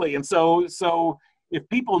 Exactly. And so if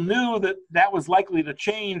people knew that that was likely to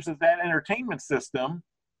change, that entertainment system,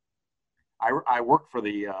 I work for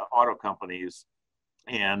the auto companies.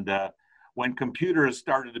 And when computers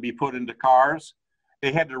started to be put into cars,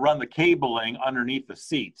 they had to run the cabling underneath the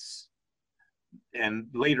seats. And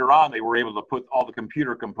later on, they were able to put all the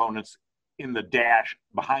computer components in the dash,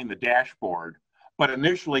 behind the dashboard. But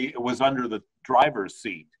initially, it was under the driver's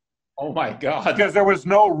seat. Oh, my God. Because there was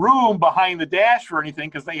no room behind the dash for anything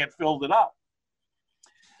because they had filled it up.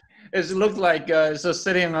 It looked like just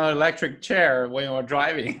sitting on an electric chair when you were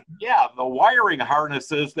driving. Yeah, the wiring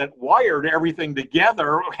harnesses that wired everything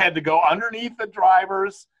together had to go underneath the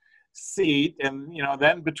driver's seat, and you know,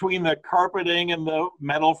 then between the carpeting and the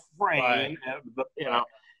metal frame, right. You know,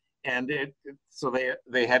 and so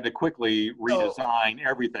they had to quickly redesign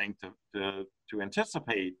everything to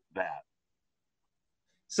anticipate that.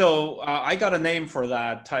 So I got a name for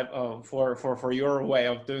that type of for your way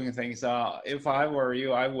of doing things. If I were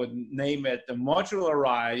you, I would name it the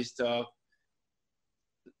modularized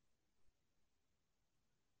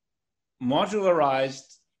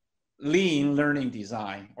lean learning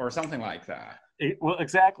design or something like that. Well,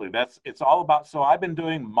 exactly. It's all about. So I've been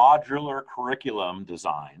doing modular curriculum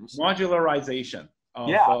designs. Modularization.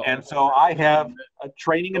 And so I have a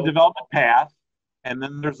training and development path. And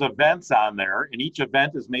then there's events on there, and each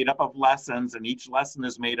event is made up of lessons, and each lesson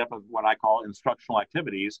is made up of what I call instructional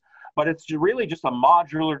activities. But it's really just a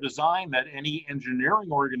modular design that any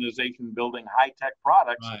engineering organization building high-tech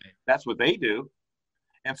products, right. That's what they do.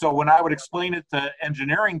 And so when I would explain it to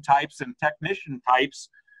engineering types and technician types,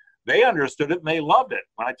 they understood it and they loved it.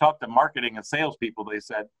 When I talked to marketing and salespeople, they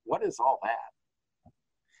said, "What is all that?"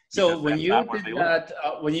 So when you did that,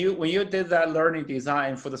 when you did that learning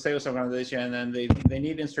design for the sales organization, and they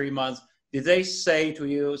need it in 3 months, did they say to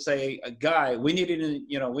you, "A guy, we need it in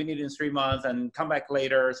 3 months, and come back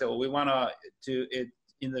later. So we want it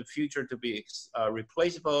in the future to be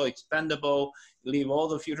replaceable, expendable, leave all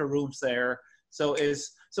the future rooms there." So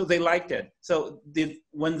they liked it. So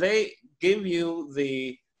when they give you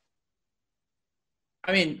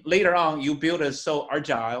later on you build it so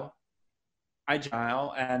agile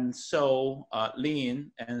and so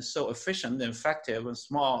lean and so efficient and effective and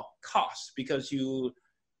small costs, because you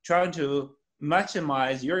trying to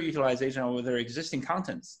maximize your utilization of their existing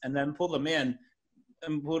contents and then pull them in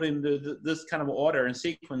and put in this kind of order and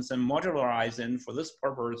sequence and modularize in for this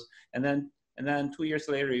purpose, and then 2 years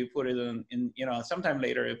later you put it in sometime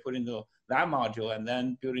later you put into that module and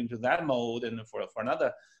then build into that mode and for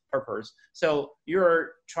another purpose. So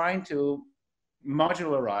you're trying to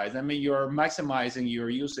modularize. You're maximizing your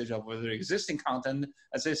usage of the existing content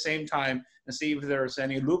at the same time and see if there's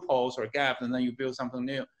any loopholes or gaps, and then you build something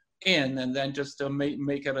new in, and then just to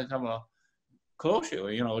make it a kind of a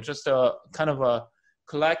closure, just a kind of a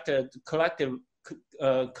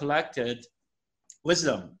collected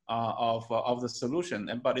wisdom of the solution,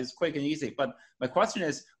 but it's quick and easy. But my question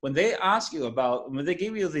is, when they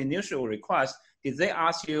give you the initial request, did they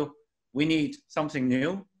ask you, we need something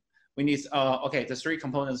new? We need, the 3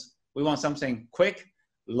 components. We want something quick,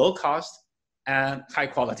 low cost, and high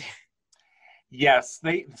quality. Yes,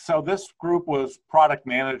 so this group was product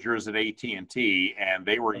managers at AT&T, and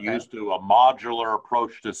they were used to a modular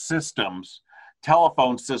approach to systems,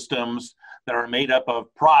 telephone systems that are made up of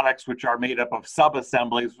products, which are made up of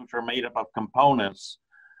sub-assemblies, which are made up of components.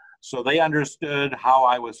 So they understood how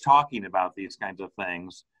I was talking about these kinds of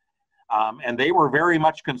things. And they were very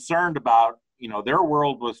much concerned about, their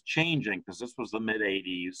world was changing, because this was the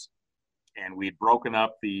mid-'80s, and we'd broken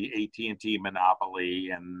up the AT&T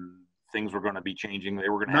monopoly, and things were going to be changing. They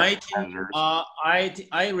were going to have 19, competitors.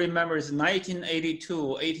 I remember it's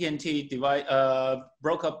 1982. AT&T was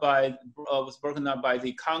broken up by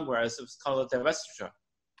the Congress. It was called a divestiture.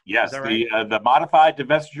 Yes, Right? The modified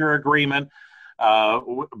divestiture agreement.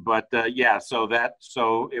 Yeah, so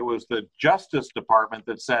it was the Justice Department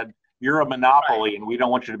that said, you're a monopoly, and we don't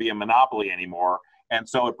want you to be a monopoly anymore. And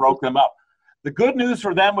so it broke them up. The good news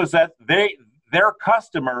for them was that their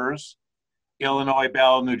customers, Illinois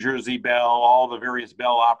Bell, New Jersey Bell, all the various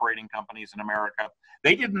Bell operating companies in America,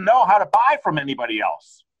 they didn't know how to buy from anybody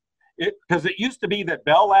else. Because it used to be that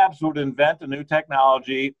Bell Labs would invent a new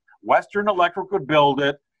technology, Western Electric would build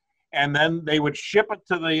it, and then they would ship it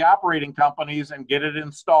to the operating companies and get it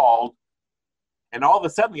installed. And all of a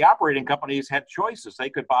sudden, the operating companies had choices. They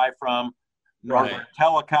could buy from Northern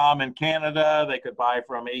Telecom in Canada. They could buy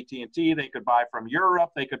from AT&T. They could buy from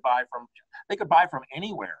Europe. They could buy from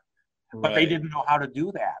anywhere. But they didn't know how to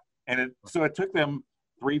do that. And so it took them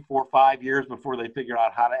 3, 4, 5 years before they figured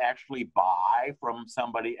out how to actually buy from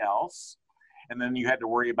somebody else. And then you had to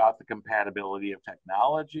worry about the compatibility of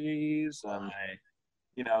technologies. And,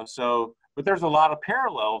 but there's a lot of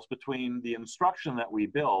parallels between the instruction that we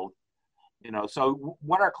build. So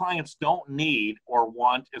what our clients don't need or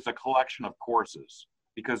want is a collection of courses,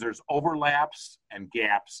 because there's overlaps and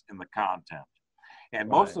gaps in the content. And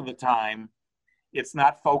most of the time, it's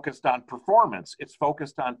not focused on performance. It's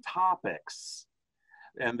focused on topics.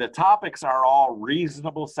 And the topics are all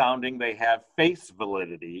reasonable sounding. They have face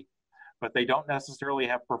validity, but they don't necessarily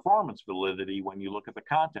have performance validity when you look at the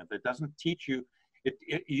content. It doesn't teach you,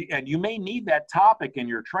 and you may need that topic in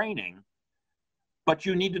your training, but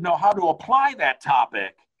you need to know how to apply that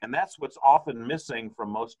topic. And that's what's often missing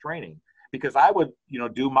from most training. Because I would,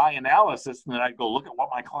 do my analysis, and then I'd go look at what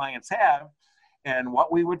my clients have. And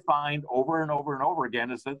what we would find over and over and over again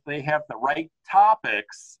is that they have the right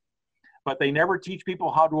topics, but they never teach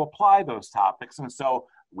people how to apply those topics. And so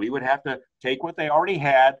we would have to take what they already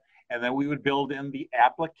had, and then we would build in the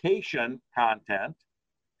application content,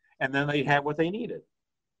 and then they'd have what they needed.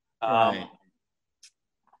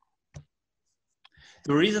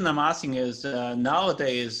 The reason I'm asking is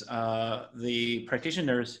nowadays, the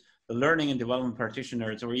practitioners, the learning and development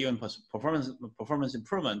practitioners, or even performance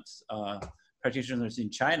improvement practitioners in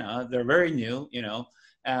China, they're very new,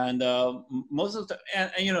 and most of the,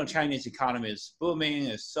 Chinese economy is booming,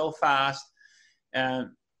 is so fast, and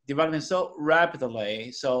developing so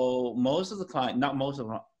rapidly. So most of the clients, not most of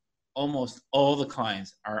them, almost all the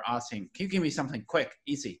clients are asking, can you give me something quick,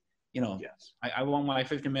 easy? Yes. I want my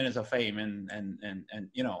 15 minutes of fame and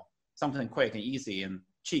something quick and easy and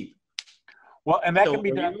cheap. Well, and that can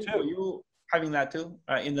be done too. Are you having that too?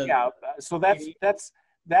 So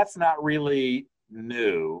that's not really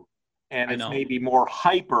new, and it's maybe more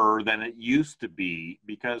hyper than it used to be,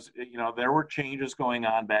 because there were changes going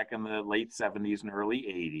on back in the late 70s and early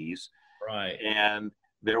 80s. Right. And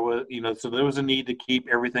there was, so there was a need to keep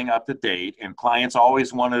everything up to date, and clients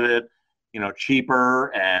always wanted it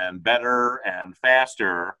cheaper and better and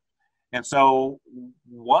faster. And so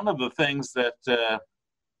one of the things that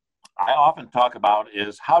I often talk about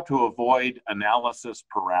is how to avoid analysis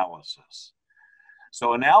paralysis.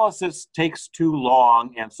 So analysis takes too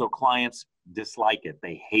long, and so clients dislike it.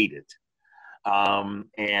 They hate it.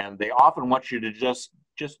 And they often want you to just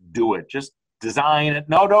do it. Just design it.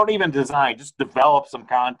 No, don't even design. Just develop some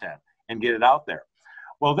content and get it out there.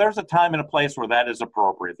 Well, there's a time and a place where that is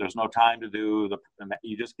appropriate. There's no time to do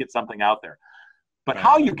you just get something out there. But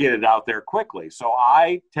how you get it out there quickly. So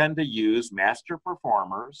I tend to use master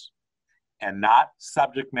performers and not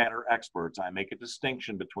subject matter experts. I make a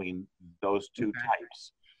distinction between those two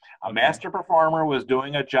types. A master performer was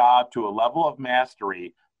doing a job to a level of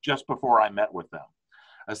mastery just before I met with them.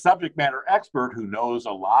 A subject matter expert who knows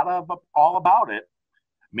all about it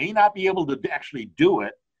may not be able to actually do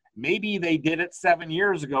it. Maybe they did it 7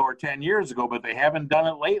 years ago or 10 years ago, but they haven't done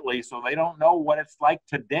it lately, so they don't know what it's like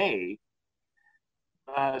today.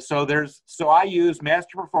 So I use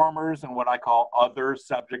master performers and what I call other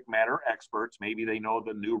subject matter experts. Maybe they know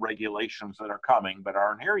the new regulations that are coming but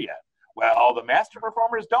aren't here yet. Well, the master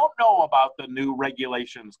performers don't know about the new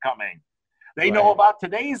regulations coming. They know about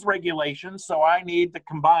today's regulations, so I need to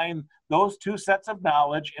combine those two sets of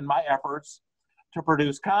knowledge in my efforts to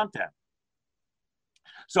produce content.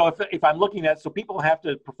 So if I'm looking at, so people have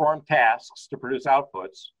to perform tasks to produce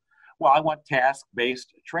outputs. Well, I want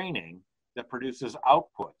task-based training that produces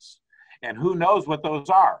outputs. And who knows what those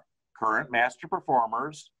are? Current master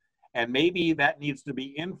performers, and maybe that needs to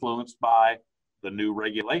be influenced by the new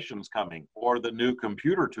regulations coming, or the new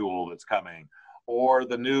computer tool that's coming, or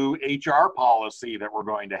the new HR policy that we're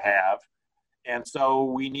going to have. And so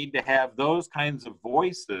we need to have those kinds of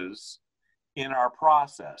voices in our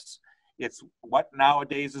process. It's what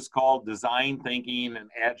nowadays is called design thinking and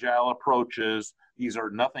agile approaches. These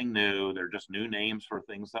are nothing new. They're just new names for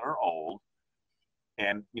things that are old.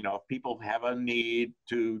 And, you know, if people have a need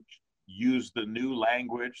to use the new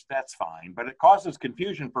language, that's fine. But it causes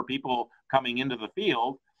confusion for people coming into the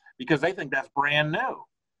field because they think that's brand new.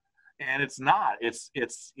 And it's not. It's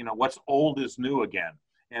you know, what's old is new again.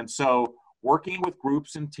 And so working with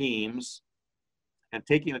groups and teams and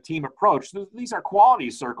taking a team approach, these are quality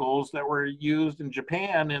circles that were used in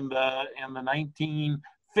Japan in the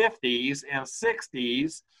 1950s and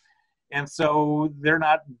 60s. And so they're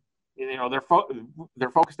not, you know, they're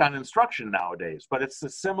focused on instruction nowadays, but it's a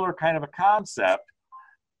similar kind of a concept.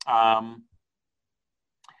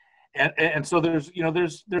 And so there's, you know,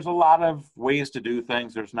 there's a lot of ways to do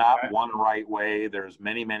things. There's not one right way. There's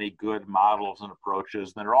many good models and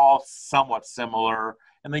approaches. And they're all somewhat similar,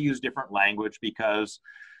 and they use different language because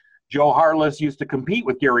Joe Harless used to compete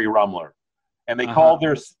with Gary Rumler, and they called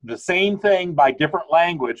the same thing by different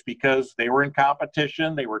language because they were in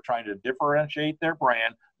competition. They were trying to differentiate their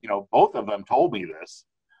brand. You know, both of them told me this.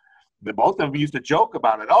 Both of them used to joke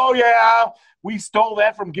about it. Oh yeah, we stole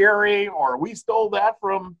that from Gary, or we stole that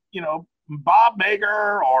from, you know, Bob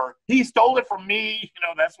Mager, or he stole it from me. You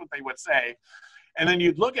know, that's what they would say. And then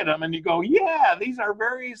you'd look at them and you go, yeah, these are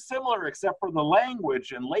very similar except for the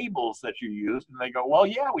language and labels that you used. And they go, well,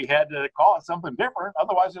 yeah, we had to call it something different.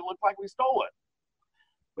 Otherwise it looked like we stole it.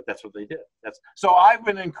 But that's what they did. So I've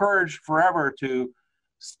been encouraged forever to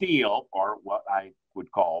steal, or what I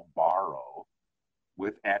would call borrow,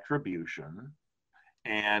 with attribution.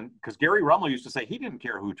 And because Gary Rumler used to say he didn't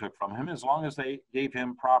care who took from him as long as they gave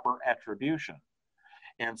him proper attribution.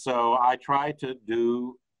 And so I try to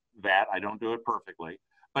do that. I don't do it perfectly,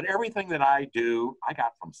 but everything that I do, I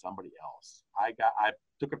got from somebody else. I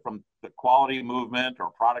took it from the quality movement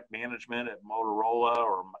or product management at Motorola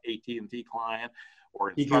or AT&T client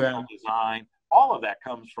or instructional design. All of that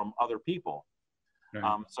comes from other people.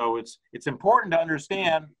 Right. So it's important to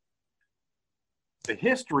understand the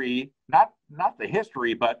history, not the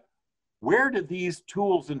history, but where did these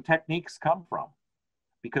tools and techniques come from?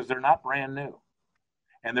 Because they're not brand new.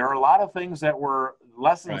 And there are a lot of things that were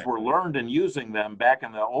lessons were learned in using them back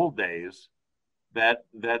in the old days that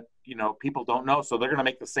you know, people don't know. So they're going to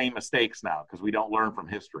make the same mistakes now because we don't learn from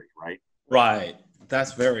history, right? Right.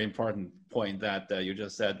 That's very important point that you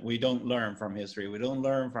just said. We don't learn from history. We don't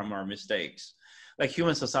learn from our mistakes. Like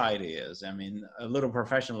human society is. I mean, a little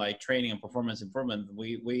profession like training and performance improvement,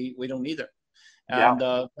 we don't need it.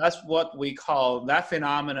 And that's what we call that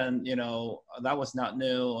phenomenon. You know, that was not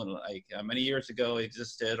new. Like many years ago,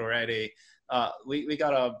 existed already. We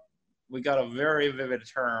got a very vivid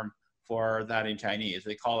term for that in Chinese.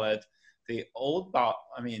 We call it the old bottle.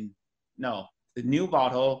 I mean, no, the new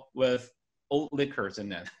bottle with old liquors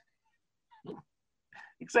in it.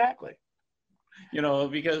 Exactly. You know,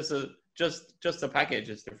 because just the package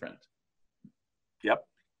is different. Yep.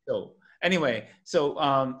 So anyway,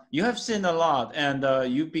 so you have seen a lot, and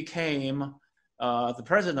you became the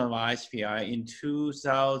president of ISPI in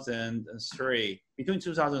 2003, between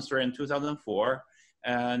 2003 and 2004,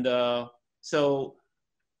 and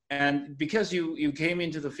and because you came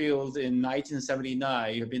into the field in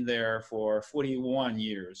 1979, you've been there for 41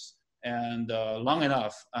 years, and long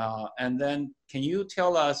enough. And then, can you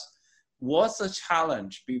tell us what's the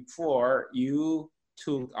challenge before you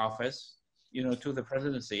took office? You know, took the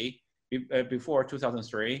presidency before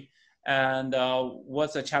 2003, and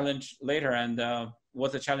what's the challenge later, and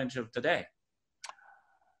what's the challenge of today?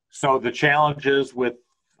 So the challenges with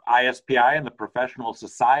ISPI and the professional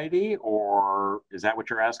society, or is that what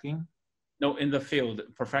you're asking? No, in the field,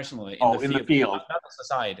 professionally. In the field. Not the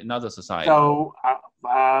society, not the society. So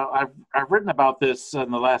I've written about this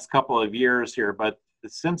in the last couple of years here, but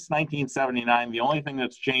since 1979, the only thing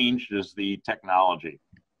that's changed is the technology,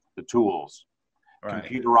 the tools,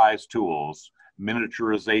 computerized tools,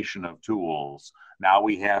 miniaturization of tools. Now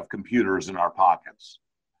we have computers in our pockets.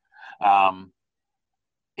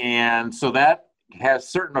 And so that has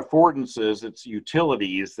certain affordances, its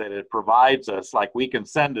utilities that it provides us, like we can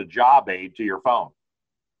send a job aid to your phone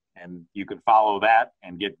and you can follow that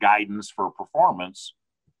and get guidance for performance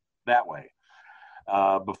that way.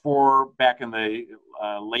 Before, back in the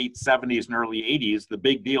late 70s and early 80s, the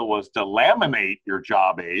big deal was to laminate your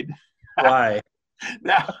job aid. Right.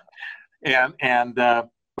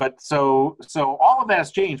 But so all of that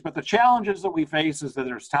has changed. But the challenges that we face is that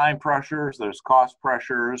there's time pressures, there's cost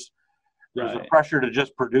pressures, there's a pressure to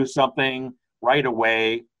just produce something right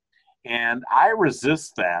away. And I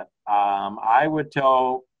resist that. I would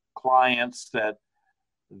tell clients that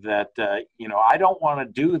you know, I don't want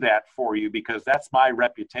to do that for you because that's my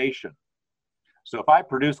reputation. So if I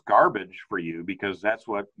produce garbage for you because that's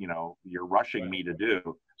what, you know, you're rushing me to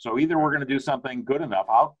do. So either we're going to do something good enough.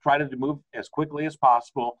 I'll try to move as quickly as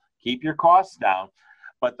possible, keep your costs down.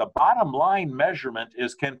 But the bottom line measurement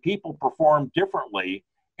is, can people perform differently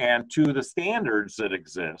and to the standards that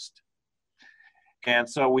exist? And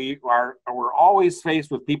so we're always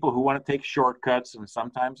faced with people who want to take shortcuts, and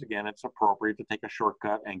sometimes, again, it's appropriate to take a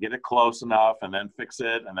shortcut and get it close enough and then fix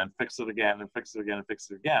it and then fix it again and fix it again and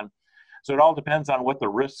fix it again. So it all depends on what the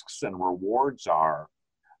risks and rewards are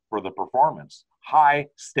for the performance. High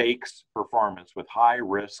stakes performance with high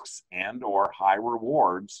risks and or high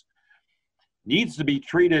rewards needs to be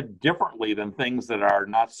treated differently than things that are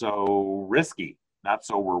not so risky, not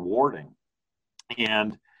so rewarding.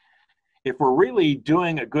 And if we're really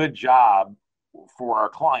doing a good job for our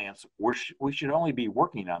clients, we should only be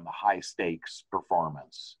working on the high stakes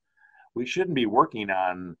performance. We shouldn't be working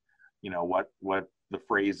on, you know, what the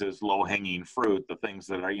phrase is, low hanging fruit, the things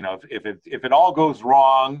that are, you know, if it all goes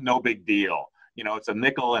wrong, no big deal. You know, it's a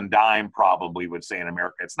nickel and dime problem, we would say in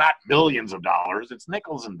America. It's not millions of dollars, it's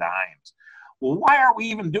nickels and dimes. Well, why are we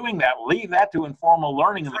even doing that? Leave that to informal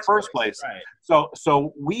learning in the first place. Right.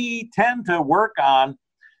 So we tend to work on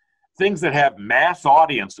things that have mass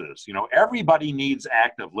audiences. You know, everybody needs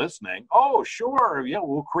active listening. Oh, sure, yeah,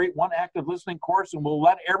 we'll create one active listening course and we'll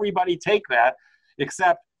let everybody take that,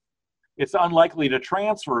 except it's unlikely to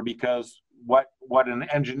transfer because what an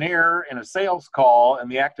engineer in a sales call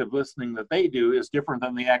and the active listening that they do is different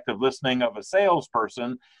than the active listening of a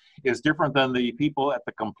salesperson, is different than the people at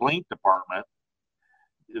the complaint department,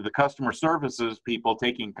 the customer services people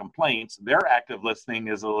taking complaints. Their active listening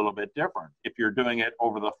is a little bit different. If you're doing it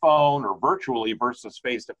over the phone or virtually versus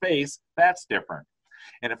face-to-face, that's different.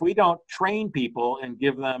 And if we don't train people and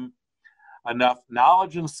give them enough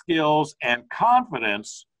knowledge and skills and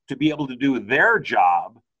confidence to be able to do their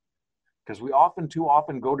job, because we too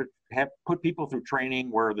often go to put people through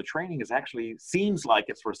training where the training is actually seems like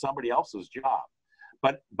it's for somebody else's job.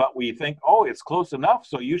 But we think, oh, it's close enough,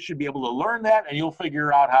 so you should be able to learn that and you'll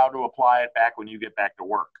figure out how to apply it back when you get back to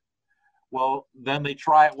work. Well, then they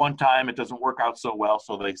try it one time, it doesn't work out so well,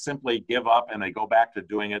 so they simply give up and they go back to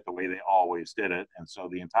doing it the way they always did it. And so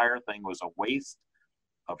the entire thing was a waste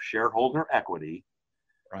of shareholder equity.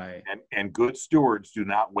 Right. And good stewards do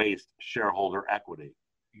not waste shareholder equity.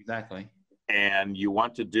 Exactly. And you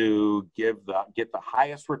want to get the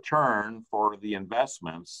highest return for the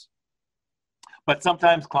investments. But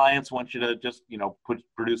sometimes clients want you to just, you know,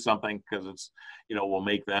 produce something because it's, you know, will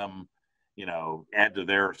make them, you know, add to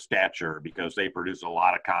their stature because they produce a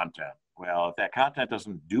lot of content. Well, if that content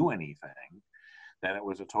doesn't do anything, then it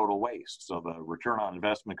was a total waste. So the return on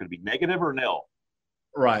investment could be negative or nil.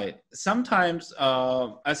 Right. Sometimes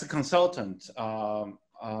as a consultant and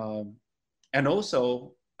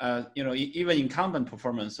also, you know, even incumbent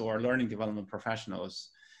performance or learning development professionals,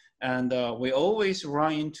 and we always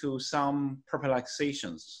run into some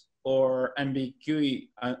perplexions or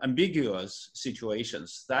ambiguous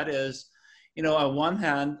situations. That is, you know, on one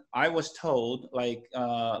hand, I was told, like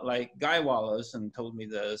Guy Wallace and told me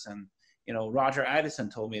this, and, you know, Roger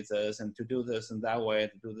Edison told me this, and to do this and that way,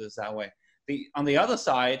 to do this that way. On the other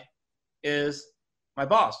side is my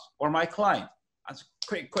boss or my client. That's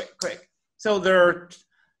quick. So there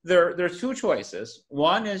are two choices.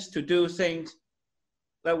 One is to do things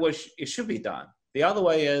that it should be done. The other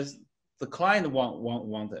way is the client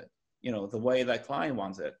want it, you know, the way that client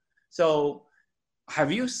wants it. So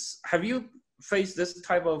have you faced this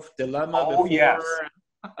type of dilemma before? Yes.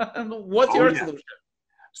 What's your solution?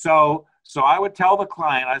 So I would tell the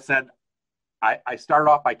client, I said, I start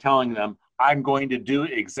off by telling them, I'm going to do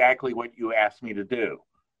exactly what you asked me to do.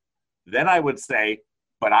 Then I would say,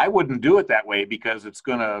 but I wouldn't do it that way because it's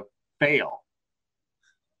going to fail.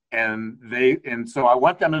 And so I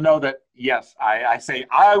want them to know that, yes, I say,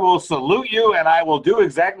 I will salute you and I will do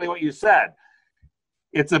exactly what you said.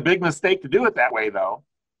 It's a big mistake to do it that way, though.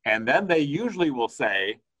 And then they usually will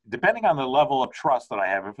say, depending on the level of trust that I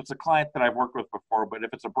have, if it's a client that I've worked with before, but if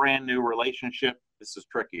it's a brand new relationship, this is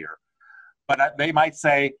trickier. But they might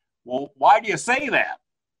say, well, why do you say that?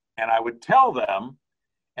 And I would tell them,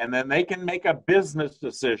 and then they can make a business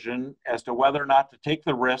decision as to whether or not to take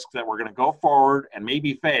the risk that we're going to go forward and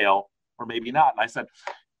maybe fail or maybe not. And I said,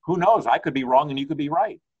 who knows? I could be wrong and you could be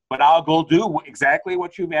right. But I'll go do exactly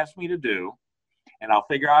what you've asked me to do, and I'll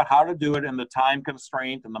figure out how to do it in the time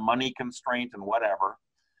constraint and the money constraint and whatever.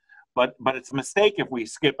 But it's a mistake if we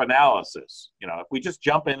skip analysis. You know, if we just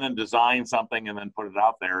jump in and design something and then put it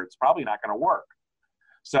out there, it's probably not going to work.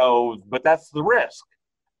 So, but that's the risk.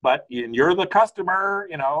 but you're the customer,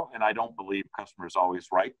 you know, and I don't believe customer is always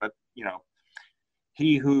right, but you know,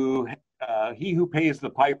 he who pays the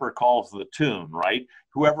piper calls the tune, right?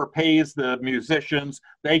 Whoever pays the musicians,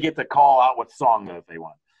 they get to call out what song that they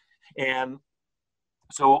want. And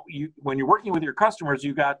so when you're working with your customers,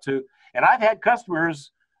 you got to, and I've had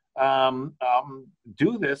customers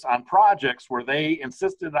do this on projects where they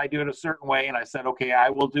insisted I do it a certain way, and I said, okay, I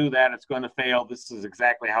will do that. It's going to fail. This is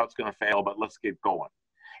exactly how it's going to fail, but let's get going.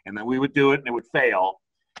 And then we would do it, and it would fail.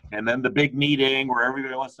 And then the big meeting where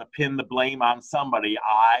everybody wants to pin the blame on somebody.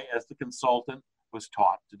 I, as the consultant, was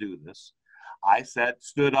taught to do this. I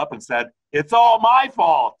stood up and said, it's all my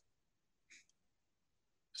fault.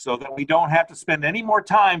 So that we don't have to spend any more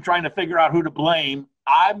time trying to figure out who to blame.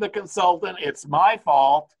 I'm the consultant. It's my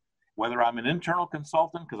fault. Whether I'm an internal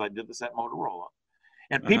consultant, because I did this at Motorola.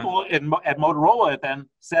 And people at Motorola then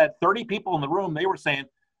said, 30 people in the room, they were saying,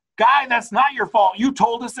 Guy, that's not your fault. You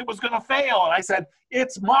told us it was going to fail. And I said,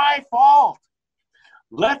 it's my fault.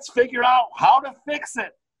 Let's figure out how to fix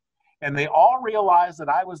it. And they all realized that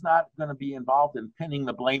I was not going to be involved in pinning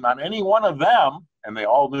the blame on any one of them. And they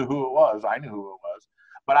all knew who it was. I knew who it was.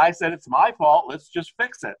 But I said, it's my fault. Let's just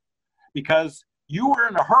fix it. Because you were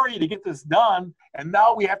in a hurry to get this done, and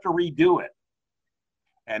now we have to redo it.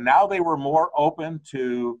 And now they were more open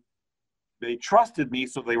to, they trusted me,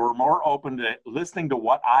 so they were more open to listening to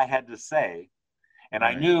what I had to say. And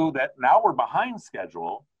I knew that now we're behind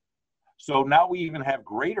schedule. So now we even have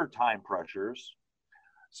greater time pressures.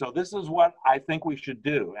 So this is what I think we should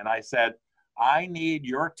do. And I said, I need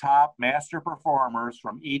your top master performers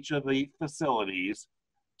from each of the facilities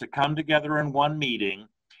to come together in one meeting,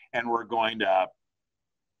 and we're going to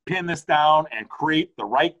pin this down and create the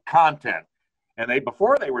right content. And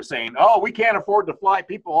before they were saying, oh, we can't afford to fly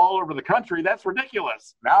people all over the country. That's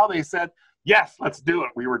ridiculous. Now they said, yes, let's do it.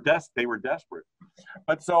 They were desperate.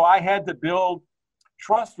 But so I had to build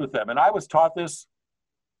trust with them. And I was taught this.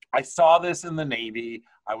 I saw this in the Navy.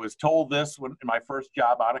 I was told this in my first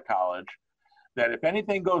job out of college, that if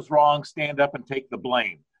anything goes wrong, stand up and take the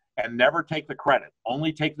blame. And never take the credit,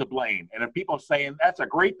 only take the blame. And if people are saying, that's a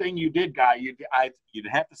great thing you did, Guy, you'd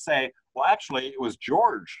have to say, well, actually, it was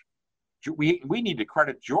George. We need to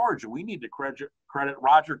credit George, and we need to credit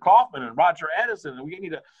Roger Kaufman and Roger Edison,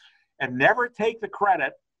 and never take the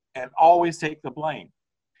credit and always take the blame.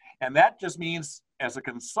 And that just means, as a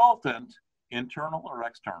consultant, internal or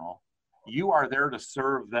external, you are there to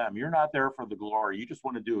serve them. You're not there for the glory. You just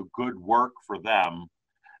want to do a good work for them,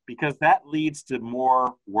 because that leads to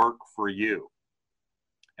more work for you,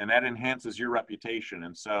 and that enhances your reputation.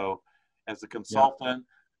 And so as a consultant,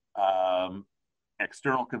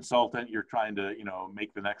 external consultant, you're trying to,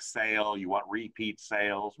 make the next sale. You want repeat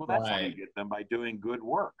sales. Well, that's how you get them, by doing good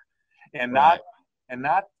work and not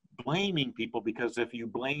blaming people, because if you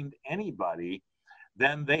blamed anybody,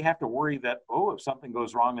 then they have to worry that, oh, if something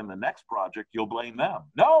goes wrong in the next project, you'll blame them.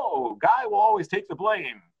 No, Guy will always take the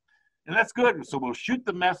blame. And that's good. So we'll shoot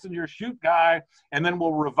the messenger, shoot Guy, and then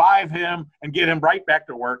we'll revive him and get him right back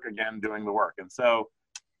to work again, doing the work. And so,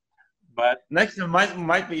 but next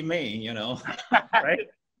might be me, right?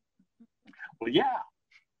 Well, yeah.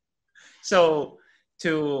 So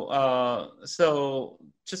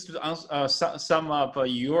just to sum up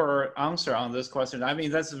your answer on this question, I mean,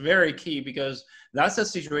 that's very key, because that's a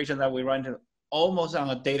situation that we run into almost on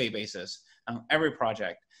a daily basis on every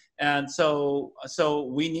project. And so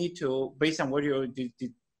we need to, based on what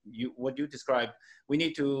you described, we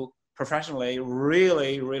need to professionally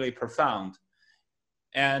really profound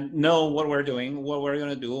and know what we're doing, what we're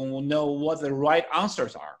going to do, and we'll know what the right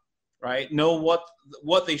answers are, right? Know what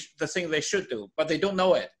the thing they should do, but they don't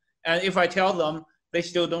know it. And if I tell them, they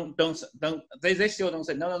still don't they still don't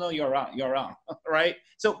say, no, you're wrong, right?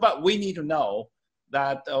 So, but we need to know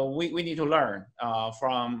that we need to learn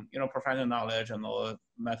from professional knowledge and all the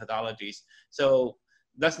methodologies. So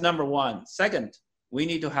that's number one. Second, we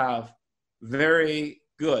need to have very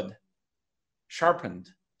good, sharpened,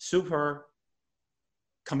 super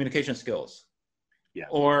communication skills. Yeah.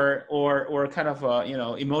 Or kind of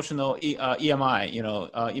emotional EMI,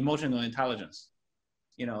 emotional intelligence.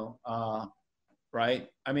 Right?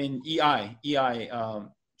 I mean EI.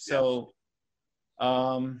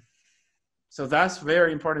 So that's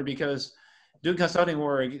very important, because doing consulting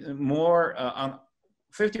work more on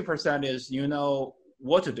 50% is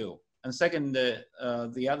what to do, and second, the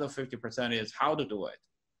other 50% is how to do it,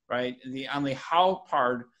 right? The only how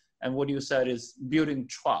part, and what you said, is building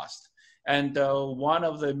trust. And one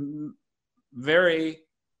of the very,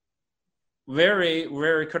 very,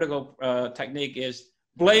 very critical technique is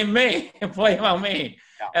blame me, blame on me.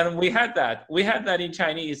 Yeah. And we had that. We had that in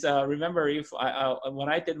Chinese. Remember, if when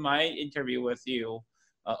I did my interview with you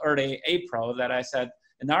early April, that I said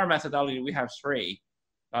in our methodology we have three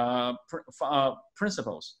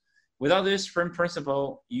principles. Without this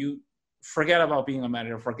principle, you forget about being a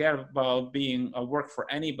manager, forget about being a work for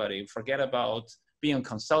anybody, forget about being a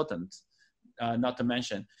consultant. Not to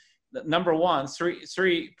mention, number one,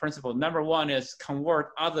 three principles. Number one is convert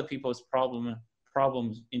other people's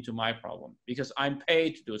problems into my problem, because I'm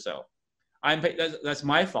paid to do so. I'm paid, that's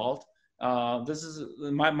my fault. This is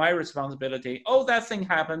my responsibility. Oh, that thing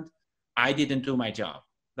happened. I didn't do my job.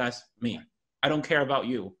 That's me. I don't care about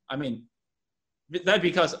you. I mean, that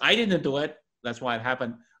because I didn't do it, that's why it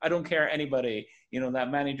happened. I don't care anybody,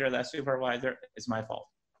 that manager, that supervisor, it's my fault.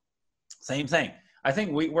 Same thing. I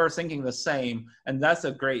think we're thinking the same, and that's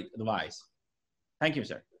a great advice. Thank you,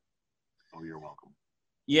 sir. Oh, you're welcome.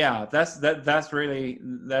 Yeah, that's really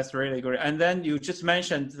great. And then you just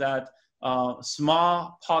mentioned that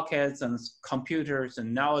small pockets and computers,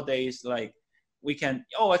 and nowadays, like I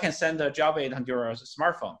can send a job aid on your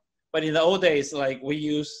smartphone. But in the old days, like we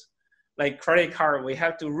use like credit card, we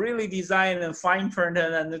have to really design and fine print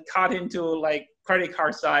it and cut into like credit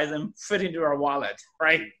card size and fit into our wallet,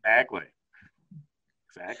 right? Exactly.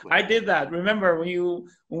 I did that. Remember when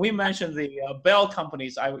we mentioned the Bell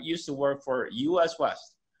companies, I used to work for US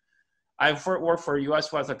West. I've worked for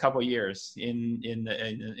US West a couple of years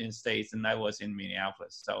in States, and I was in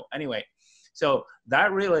Minneapolis. So anyway, so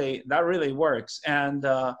that really works. And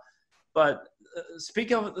but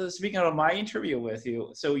speaking of my interview with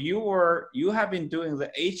you, so you have been doing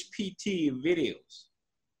the HPT videos.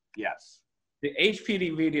 Yes. The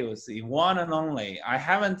HPT videos, the one and only. I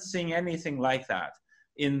haven't seen anything like that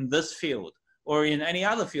in this field or in any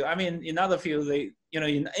other field. I mean, in other fields,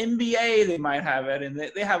 in NBA, they might have it, and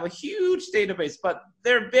they have a huge database, but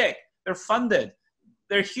they're big, they're funded,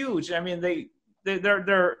 they're huge. I mean,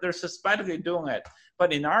 they're systematically doing it.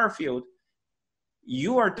 But in our field,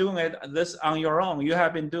 you are doing this on your own. You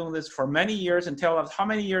have been doing this for many years, and tell us, how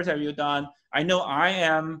many years have you done? I know I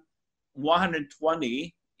am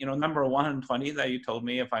 120, number 120 that you told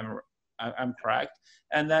me, if I'm correct.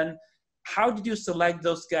 And then how did you select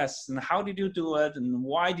those guests, and how did you do it, and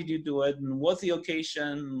why did you do it, and what's the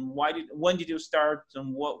occasion, when did you start,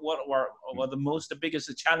 and what were the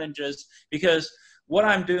biggest challenges? Because what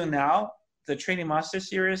I'm doing now, the Training Master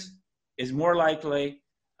Series, is more likely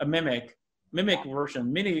a mimic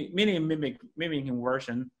version, mimicking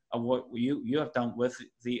version of what you have done with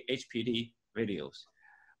the HPT videos.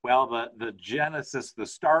 Well, the genesis, the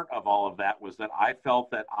start of all of that was that I felt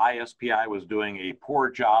that ISPI was doing a poor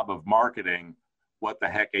job of marketing what the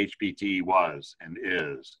heck HPT was and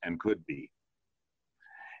is and could be.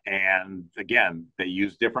 And again, they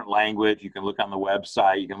use different language. You can look on the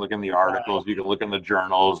website, you can look in the articles, you can look in the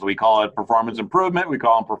journals. We call it performance improvement, we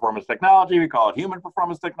call it performance technology, we call it human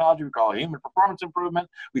performance technology, we call it human performance improvement,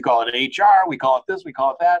 we call it HR, we call it this, we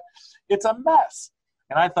call it that. It's a mess.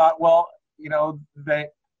 And I thought, well,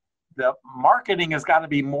 the marketing has got to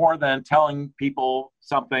be more than telling people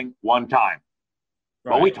something one time.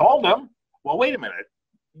 Right. Well, we told them, well, wait a minute.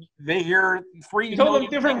 They hear 3 million. You told them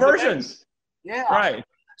different versions. Yeah. Right.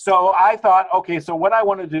 So I thought, okay, so what I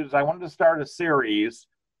want to do is I wanted to start a series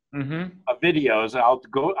of videos.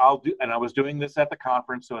 And I was doing this at the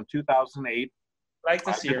conference. So in 2008, like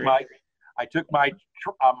the series. I took my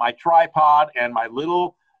tripod and my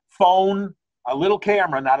little phone, a little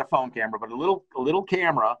camera, not a phone camera, but a little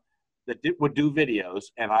camera that would do videos,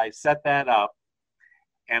 and I set that up,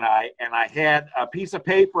 and I had a piece of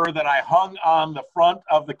paper that I hung on the front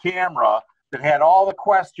of the camera that had all the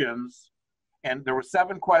questions, and there were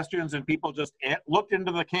 7 questions, and people just looked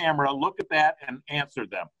into the camera, looked at that, and answered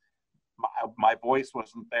them. My voice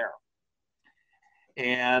wasn't there.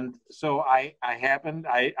 And so I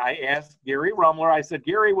asked Gary Rumler, I said,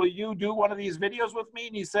 Gary, will you do one of these videos with me?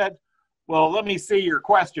 And he said, well, let me see your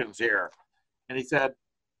questions here. And he said,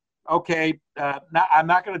 okay, I'm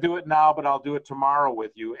not going to do it now, but I'll do it tomorrow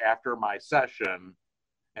with you after my session,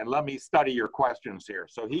 and let me study your questions here.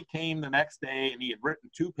 So he came the next day, and he had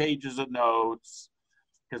written 2 pages of notes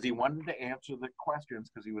because he wanted to answer the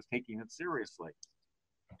questions because he was taking it seriously.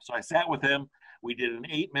 So I sat with him. We did an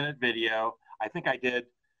 8-minute video. I think I did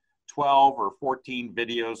 12 or 14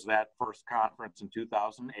 videos that first conference in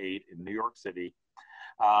 2008 in New York City.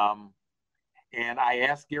 And I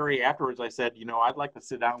asked Gary afterwards, I said, I'd like to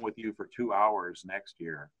sit down with you for 2 hours next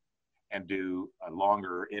year and do a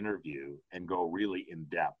longer interview and go really in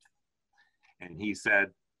depth. And he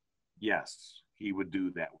said, yes, he would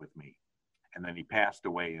do that with me. And then he passed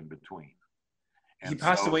away in between. He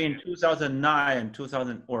passed away in 2009 and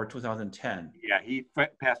 2000 or 2010. Yeah, he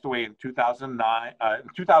passed away in 2009,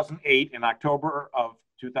 2008, in October of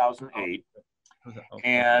 2008.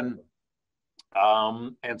 And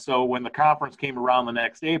so when the conference came around the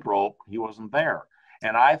next April, he wasn't there.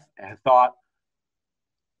 And I thought,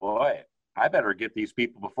 boy, I better get these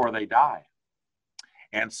people before they die.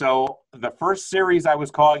 And so the first series I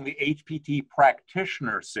was calling the HPT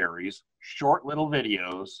Practitioner Series, short little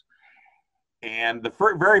videos. And the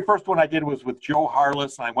very first one I did was with Joe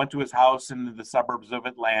Harless. And I went to his house in the suburbs of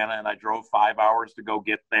Atlanta, and I drove 5 hours to go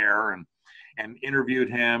get there and interviewed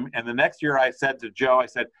him. And the next year I said to Joe, I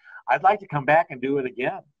said, I'd like to come back and do it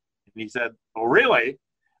again. And he said, oh, really?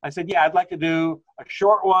 I said, yeah, I'd like to do a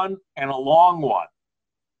short one and a long one.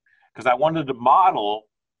 Because I wanted to model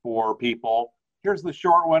for people, here's the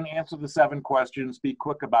short one, answer the 7 questions, be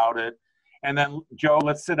quick about it. And then, Joe,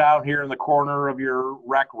 let's sit out here in the corner of your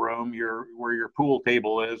rec room, where your pool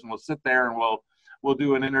table is, and we'll sit there and we'll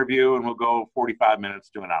do an interview, and we'll go 45 minutes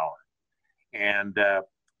to an hour. And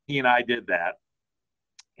he and I did that.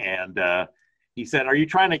 And he said, are you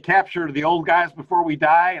trying to capture the old guys before we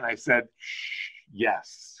die? And I said,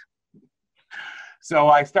 yes. So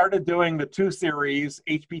I started doing the 2 series,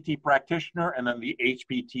 HPT Practitioner and then the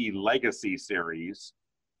HPT Legacy series.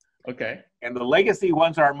 Okay. And the Legacy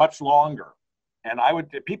ones are much longer. And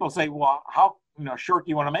people say, well, how short do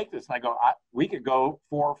you want to make this? And I go, we could go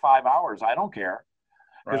 4 or 5 hours. I don't care.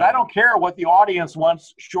 Because I don't care what the audience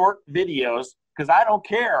wants, short videos, because I don't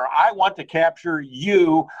care. I want to capture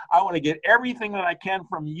you. I want to get everything that I can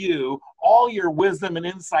from you, all your wisdom and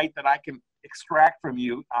insight that I can extract from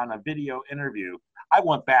you on a video interview. I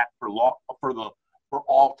want that for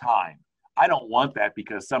all time. I don't want that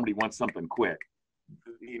because somebody wants something quick.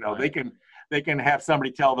 Right. They can have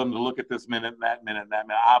somebody tell them to look at this minute, that minute, that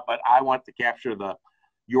minute. But I want to capture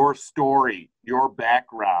your story, your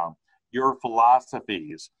background, your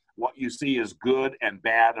philosophies, what you see is good and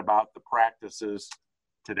bad about the practices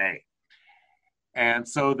today. And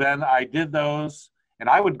so then I did those, and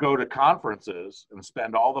I would go to conferences and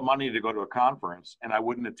spend all the money to go to a conference, and I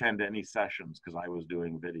wouldn't attend any sessions because I was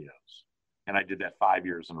doing videos. And I did that 5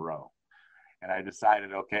 years in a row. And I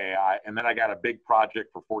decided, okay, and then I got a big project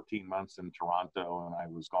for 14 months in Toronto, and I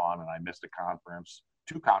was gone, and I missed a conference,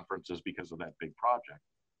 2 conferences because of that big project.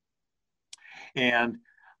 And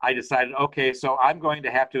I decided, okay, so I'm going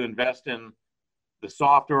to have to invest in the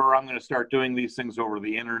software. I'm going to start doing these things over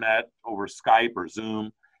the internet, over Skype or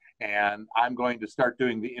Zoom, and I'm going to start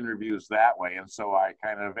doing the interviews that way. And so I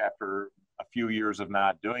kind of, after a few years of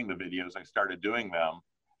not doing the videos, I started doing them.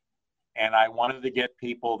 And I wanted to get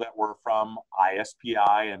people that were from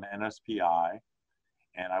ISPI and NSPI.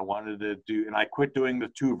 And I wanted to and I quit doing the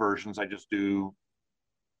 2 versions. I just do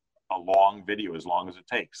a long video as long as it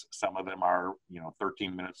takes. Some of them are,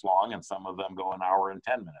 13 minutes long, and some of them go an hour and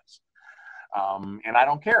 10 minutes. And I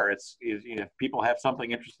don't care. If people have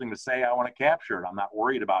something interesting to say, I want to capture it. I'm not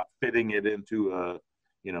worried about fitting it into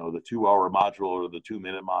the 2-hour module or the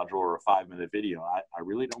 2-minute module or a 5-minute video. I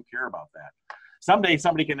really don't care about that. Someday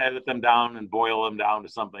somebody can edit them down and boil them down to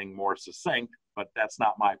something more succinct, but that's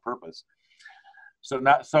not my purpose. So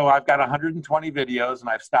I've got 120 videos, and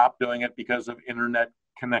I've stopped doing it because of internet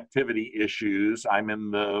connectivity issues. I'm in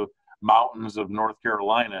the mountains of North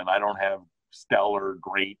Carolina, and I don't have stellar,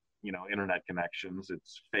 great, internet connections. It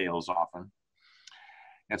fails often.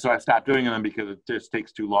 And so I stopped doing them because it just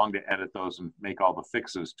takes too long to edit those and make all the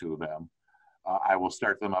fixes to them. I will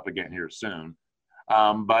start them up again here soon.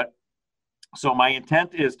 So my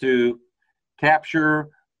intent is to capture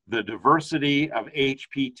the diversity of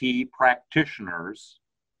HPT practitioners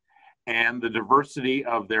and the diversity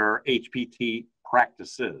of their HPT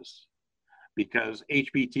practices, because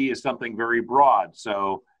HPT is something very broad.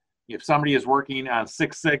 So if somebody is working on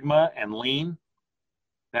 6 Sigma and Lean,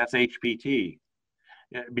 that's HPT.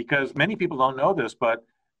 Because many people don't know this, but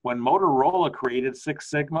when Motorola created 6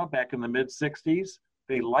 Sigma back in the mid-60s,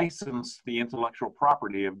 they licensed the intellectual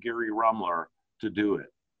property of Gary Rumler to do it.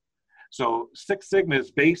 So 6 Sigma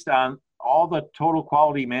is based on all the total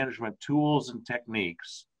quality management tools and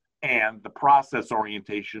techniques and the process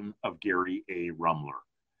orientation of Gary A. Rumler,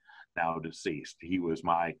 now deceased. He was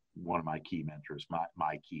one of my key mentors,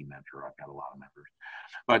 my key mentor. I've got a lot of mentors.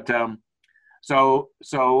 But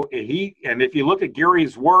and if you look at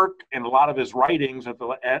Gary's work and a lot of his writings at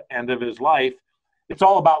the end of his life, it's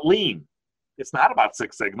all about lean. It's not about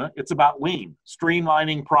 6 Sigma. It's about lean,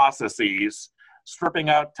 streamlining processes, stripping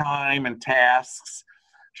out time and tasks,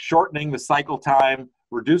 shortening the cycle time,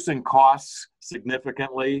 reducing costs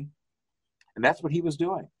significantly. And that's what he was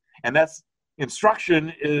doing. And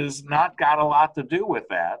instruction is not got a lot to do with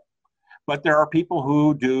that. But there are people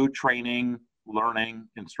who do training, learning,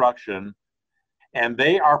 instruction, and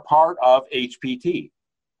they are part of HPT.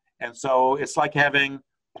 And so it's like having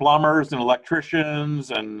plumbers and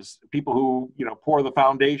electricians and people who, you know, pour the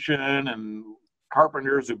foundation, and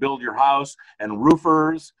carpenters who build your house, and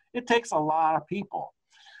roofers. It takes a lot of people.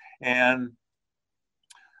 And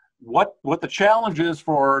what the challenge is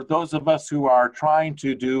for those of us who are trying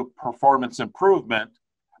to do performance improvement,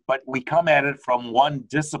 but we come at it from one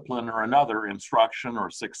discipline or another, instruction or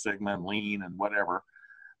Six Sigma and lean and whatever,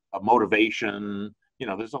 motivation, you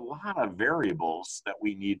know, there's a lot of variables that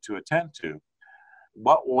we need to attend to.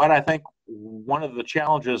 What I think one of the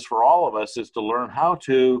challenges for all of us is to learn how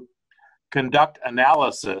to conduct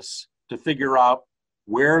analysis to figure out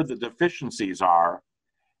where the deficiencies are,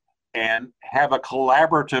 and have a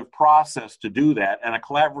collaborative process to do that, and a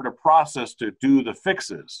collaborative process to do the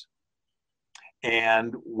fixes.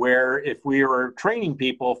 And where if we are training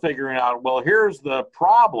people, figuring out, well, here's the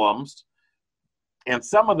problems, and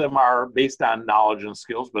some of them are based on knowledge and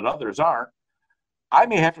skills, but others aren't, I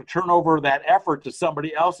may have to turn over that effort to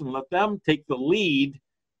somebody else and let them take the lead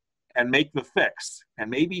and make the fix. And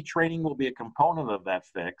maybe training will be a component of that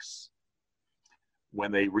fix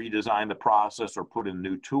when they redesign the process or put in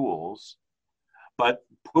new tools. But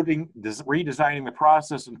redesigning the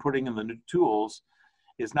process and putting in the new tools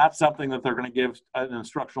is not something that they're going to give an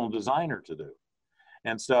instructional designer to do.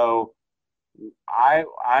 And so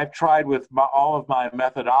I've tried with all of my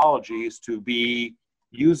methodologies to be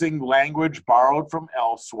using language borrowed from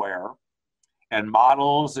elsewhere, and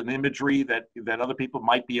models and imagery that other people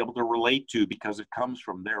might be able to relate to because it comes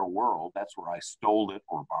from their world. That's where I stole it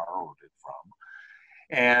or borrowed it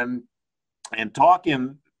from. And talk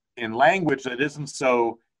in language that isn't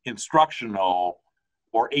so instructional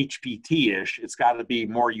or HPT-ish. It's got to be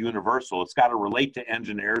more universal. It's got to relate to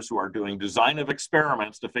engineers who are doing design of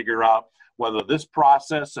experiments to figure out whether this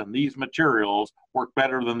process and these materials work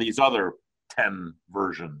better than these other 10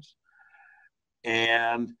 versions.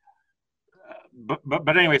 And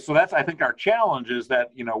but anyway, so that's, I think, our challenge is that,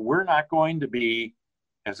 you know, we're not going to be,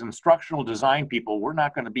 as instructional design people, we're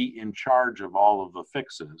not going to be in charge of all of the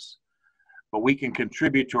fixes, but we can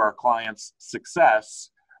contribute to our clients'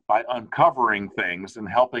 success by uncovering things and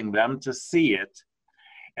helping them to see it,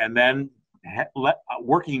 and then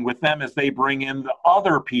working with them as they bring in the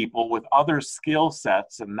other people with other skill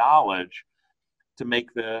sets and knowledge to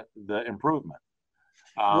make the improvement.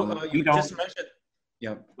 You just mentioned,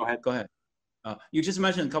 yeah, go ahead. Go ahead. You just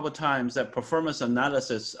mentioned a couple of times that performance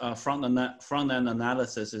analysis, front-end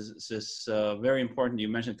analysis is very important. You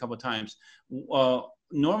mentioned a couple of times.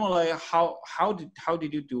 Normally, how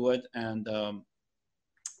did you do it, and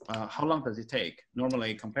how long does it take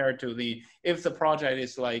normally compared to if the project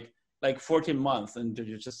is like 14 months, and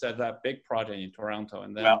you just said that big project in Toronto,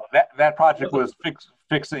 and then that project was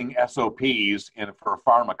fixing SOPs for a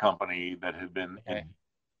pharma company that had been. Okay.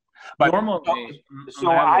 But normally,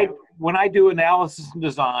 when I do analysis and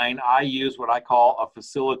design, I use what I call a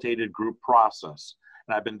facilitated group process.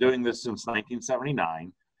 And I've been doing this since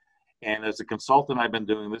 1979. And as a consultant, I've been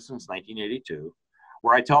doing this since 1982,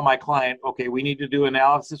 where I tell my client, okay, we need to do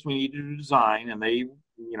analysis, we need to do design, and they,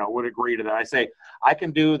 you know, would agree to that. I say, I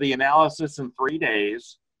can do the analysis in 3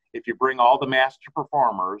 days if you bring all the master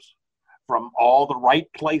performers from all the right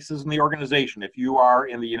places in the organization. If you are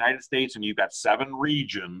in the United States and you've got 7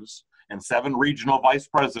 regions and 7 regional vice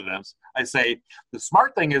presidents, I say the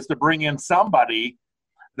smart thing is to bring in somebody,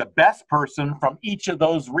 the best person from each of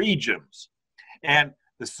those regions. And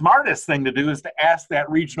the smartest thing to do is to ask that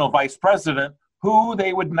regional vice president who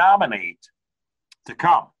they would nominate to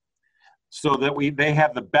come, so that they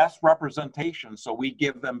have the best representation, so we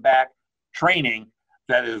give them back training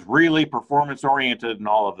that is really performance oriented and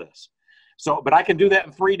all of this. So, but I can do that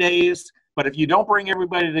in 3 days. But if you don't bring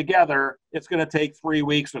everybody together, it's going to take 3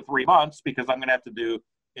 weeks or 3 months, because I'm going to have to do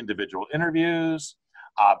individual interviews,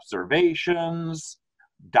 observations,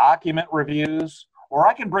 document reviews, or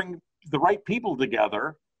I can bring the right people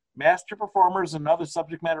together, master performers and other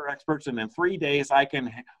subject matter experts, and in 3 days I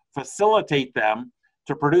can facilitate them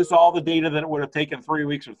to produce all the data that it would have taken 3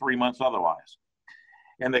 weeks or 3 months otherwise.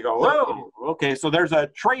 And they go, whoa, okay, so there's a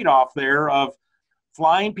trade-off there of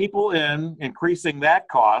flying people in, increasing that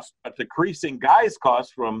cost, but decreasing guys'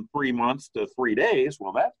 costs from 3 months to 3 days.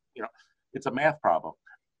 Well, that, you know, it's a math problem.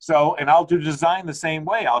 So, and I'll do design the same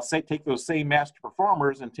way. I'll say, take those same master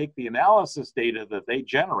performers and take the analysis data that they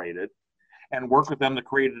generated and work with them to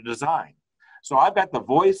create a design. So I've got the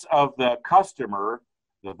voice of the customer,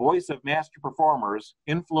 the voice of master performers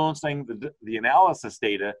influencing the analysis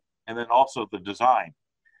data, and then also the design.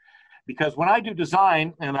 Because when I do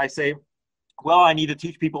design and I say, well, I need to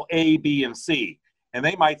teach people A, B, and C. And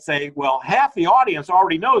they might say, well, half the audience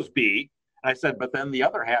already knows B. And I said, but then the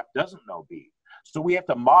other half doesn't know B. So we have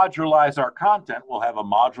to modularize our content. We'll have a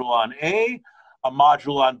module on A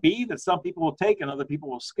module on B that some people will take and other people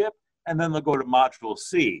will skip, and then they'll go to module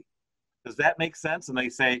C. Does that make sense? And they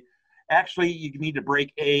say, actually, you need to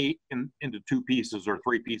break A into 2 pieces or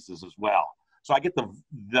 3 pieces as well. So I get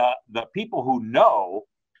the people who know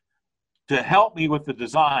to help me with the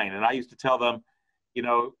design. And I used to tell them, you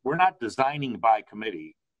know, we're not designing by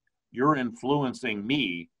committee. You're influencing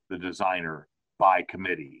me, the designer, by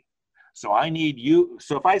committee. So I need you.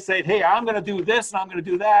 So if I say, hey, I'm going to do this and I'm going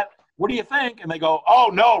to do that, what do you think? And they go, oh,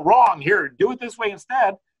 no, wrong. Here, do it this way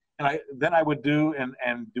instead. And then I would do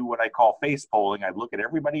do what I call face polling. I'd look at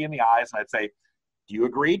everybody in the eyes and I'd say, do you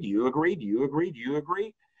agree? Do you agree? Do you agree? Do you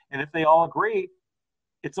agree? And if they all agree,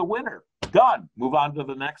 it's a winner. Done. Move on to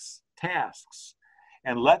the next tasks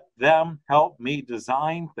and let them help me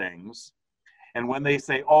design things. And when they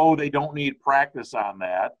say, oh, they don't need practice on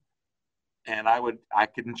that, and I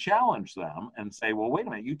can challenge them and say, well, wait a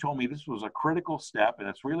minute, you told me this was a critical step and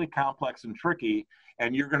it's really complex and tricky,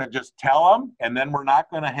 and you're going to just tell them and then we're not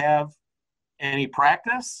going to have any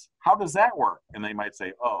practice? How does that work? And they might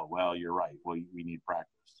say, oh, well, you're right. Well, we need practice.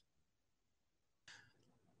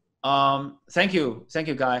 Thank you,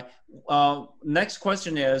 Guy. Next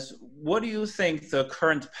question is, what do you think the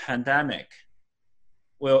current pandemic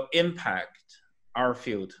will impact our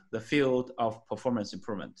field, the field of performance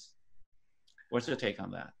improvement? What's your take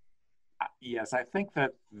on that? Yes, I think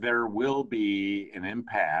that there will be an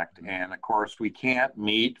impact. And of course, we can't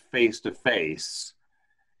meet face to face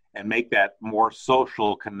and make that more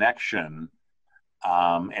social connection.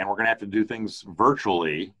 And we're going to have to do things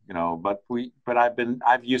virtually, you know, but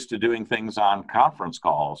I've used to doing things on conference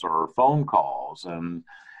calls or phone calls.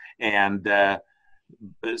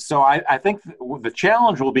 So I think the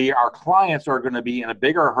challenge will be our clients are going to be in a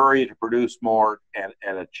bigger hurry to produce more at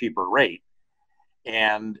a cheaper rate.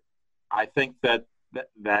 And I think that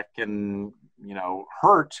can, you know,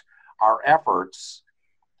 hurt our efforts.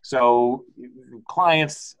 So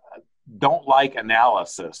clients don't like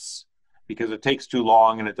analysis because it takes too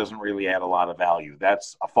long and it doesn't really add a lot of value.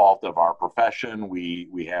 That's a fault of our profession.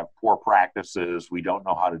 We have poor practices. We don't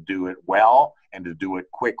know how to do it well and to do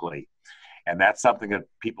it quickly. And that's something that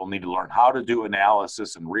people need to learn, how to do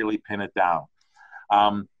analysis and really pin it down.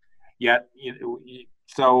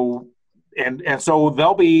 So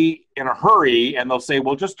they'll be in a hurry and they'll say,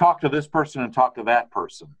 well, just talk to this person and talk to that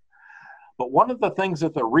person. But one of the things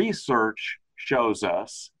that the research shows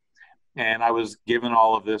us, and I was given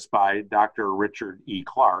all of this by Dr. Richard Dick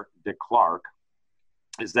Clark,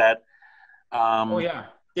 is that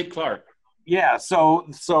Dick Clark. Yeah,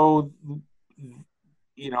 so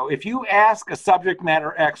you know, if you ask a subject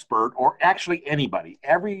matter expert, or actually anybody,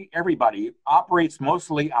 everybody operates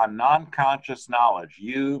mostly on non-conscious knowledge.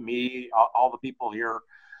 You, me, all the people here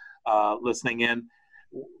listening in.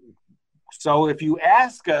 So if you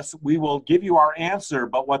ask us, we will give you our answer,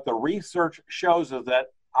 but what the research shows is that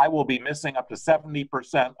I will be missing up to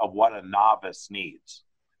 70% of what a novice needs.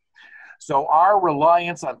 So our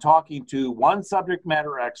reliance on talking to one subject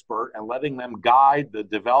matter expert and letting them guide the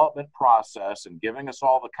development process and giving us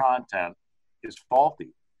all the content is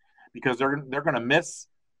faulty, because they're going to miss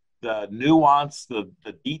the nuance, the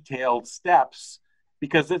detailed steps,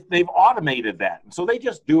 because they've automated that. And so they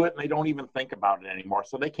just do it and they don't even think about it anymore.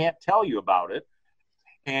 So they can't tell you about it.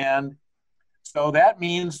 And so that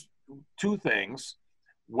means 2 things.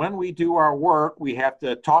 When we do our work, we have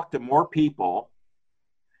to talk to more people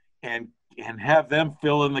and have them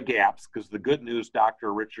fill in the gaps, because the good news,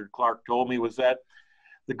 Dr. Richard Clark told me, was that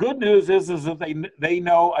the good news is that they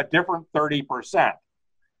know a different 30%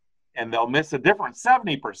 and they'll miss a different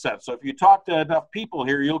 70%. So if you talk to enough people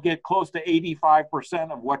here, you'll get close to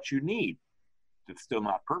 85% of what you need. It's still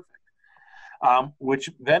not perfect.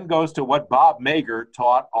 Which then goes to what Bob Mager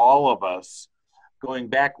taught all of us going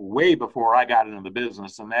back way before I got into the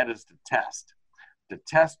business, and that is to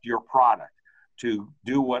test your product, to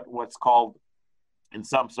do what's called, in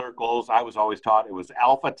some circles, I was always taught it was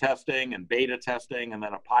alpha testing and beta testing and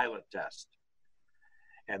then a pilot test.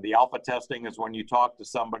 And the alpha testing is when you talk to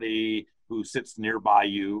somebody who sits nearby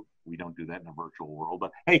you. We don't do that in a virtual world,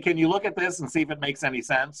 but hey, can you look at this and see if it makes any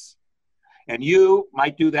sense? And you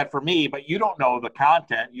might do that for me, but you don't know the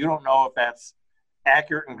content. You don't know if that's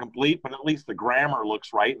accurate and complete, but at least the grammar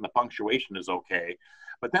looks right and the punctuation is okay.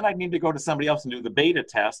 But then I need to go to somebody else and do the beta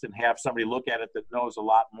test and have somebody look at it that knows a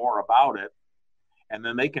lot more about it, and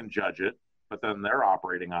then they can judge it, but then they're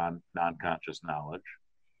operating on non-conscious knowledge.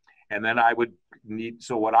 And then I would need,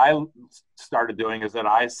 so what I started doing is that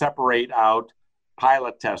I separate out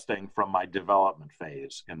pilot testing from my development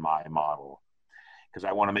phase in my model, because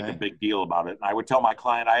I want to make a big deal about it. And I would tell my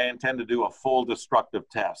client, I intend to do a full destructive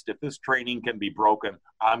test. If this training can be broken,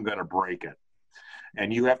 I'm going to break it.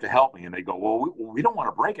 And you have to help me. And they go, well, we don't want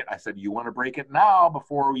to break it. I said, you want to break it now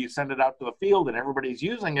before you send it out to the field and everybody's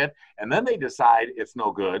using it. And then they decide it's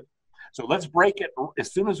no good. So let's break it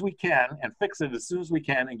as soon as we can and fix it as soon as we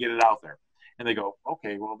can and get it out there. And they go,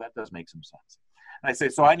 okay, well, that does make some sense. And I say,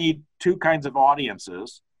 so I need two kinds of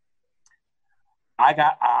audiences.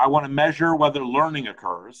 I want to measure whether learning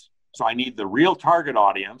occurs. So I need the real target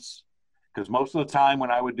audience, because most of the time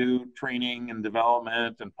when I would do training and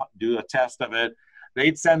development and do a test of it,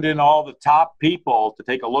 they'd send in all the top people to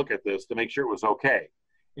take a look at this to make sure it was okay.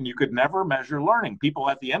 And you could never measure learning. People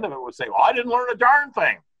at the end of it would say, well, I didn't learn a darn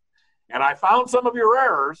thing. And I found some of your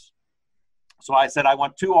errors. So I said, I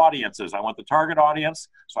want two audiences. I want the target audience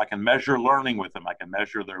so I can measure learning with them. I can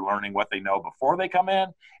measure their learning, what they know before they come in,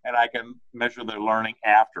 and I can measure their learning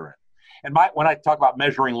after it. And when I talk about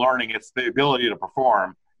measuring learning, it's the ability to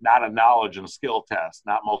perform, not a knowledge and skill test,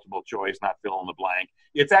 not multiple choice, not fill in the blank.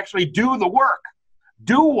 It's actually do the work.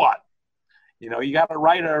 Do what? You know, you got to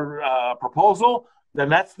write a proposal, then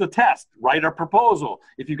that's the test. Write a proposal.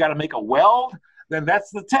 If you got to make a weld, then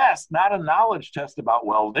that's the test, not a knowledge test about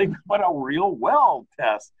welding, but a real weld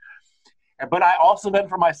test. But I also then,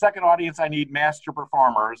 for my second audience, I need master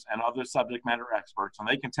performers and other subject matter experts, and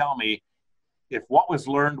they can tell me if what was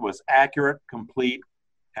learned was accurate, complete,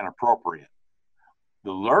 and appropriate.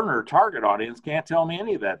 The learner target audience can't tell me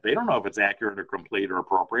any of that. They don't know if it's accurate or complete or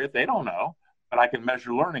appropriate. They don't know, but I can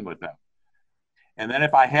measure learning with them. And then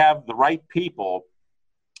if I have the right people,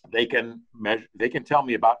 they can measure, they can tell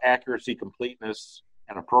me about accuracy, completeness,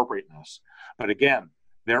 and appropriateness. But again,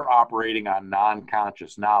 they're operating on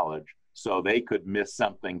non-conscious knowledge, so they could miss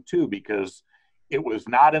something too because it was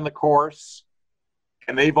not in the course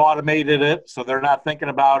and they've automated it, so they're not thinking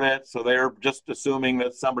about it, so they're just assuming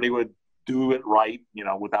that somebody would do it right, you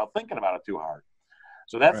know, without thinking about it too hard.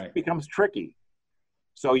 So that becomes tricky.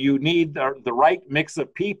 So you need the right mix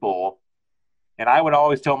of people. And I would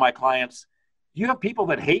always tell my clients, you have people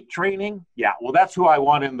that hate training? Yeah, well, that's who I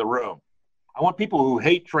want in the room. I want people who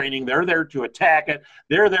hate training. They're there to attack it.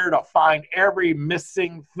 They're there to find every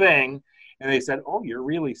missing thing. And they said, oh, you're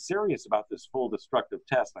really serious about this full destructive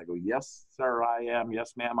test. I go, yes, sir, I am.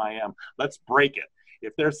 Yes, ma'am, I am. Let's break it.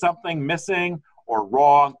 If there's something missing or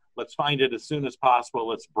wrong, let's find it as soon as possible.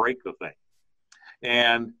 Let's break the thing.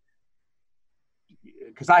 And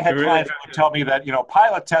because I had clients who would tell me that, you know,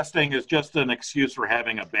 pilot testing is just an excuse for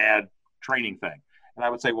having a bad training thing. And I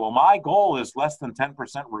would say, well, my goal is less than 10%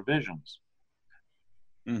 revisions.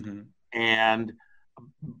 Mm-hmm.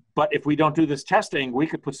 But if we don't do this testing, we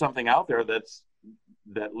could put something out there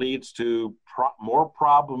that leads to more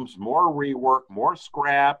problems, more rework, more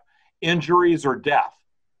scrap, injuries, or death.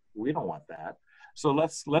 We don't want that. So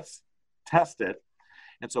let's test it.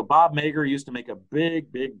 And so Bob Mager used to make a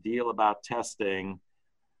big deal about testing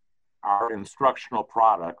our instructional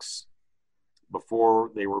products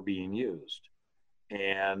before they were being used.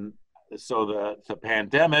 And so the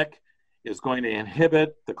pandemic is going to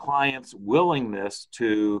inhibit the client's willingness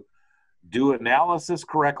to do analysis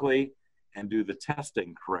correctly and do the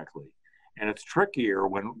testing correctly. And it's trickier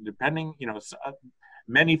when, depending, you know,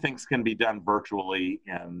 many things can be done virtually,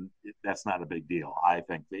 and that's not a big deal. I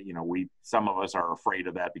think that, you know, some of us are afraid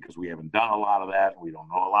of that because we haven't done a lot of that. We don't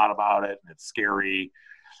know a lot about it, and it's scary.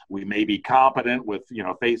 We may be competent with, you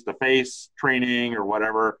know, face-to-face training or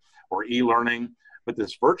whatever, or e-learning, but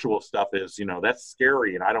this virtual stuff is, you know, that's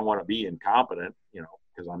scary, and I don't want to be incompetent, you know,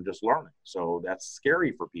 because I'm just learning. So that's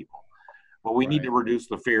scary for people. But we need to reduce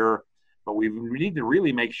the fear, but we need to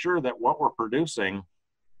really make sure that what we're producing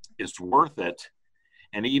is worth it.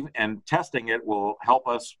 And testing it will help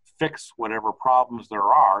us fix whatever problems there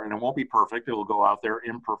are, and it won't be perfect. It will go out there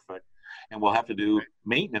imperfect, and we'll have to do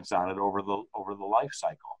maintenance on it over the life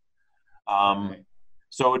cycle.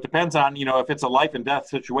 So it depends on, you know, if it's a life and death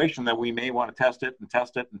situation, then we may want to test it and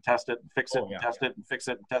test it and test it and fix it and test it and fix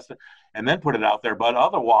it and test it and then put it out there. But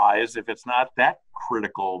otherwise, if it's not that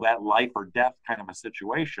critical, that life or death kind of a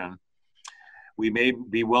situation, we may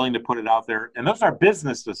be willing to put it out there. And those are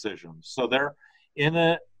business decisions. So they're in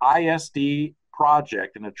an ISD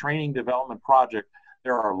project, in a training development project,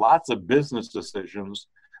 there are lots of business decisions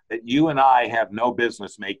that you and I have no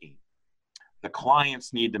business making. The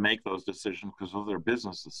clients need to make those decisions because of their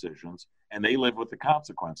business decisions, and they live with the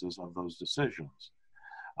consequences of those decisions.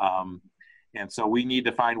 And so we need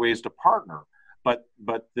to find ways to partner.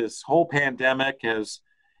 But this whole pandemic has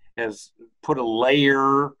put a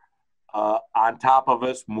layer on top of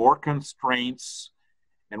us, more constraints,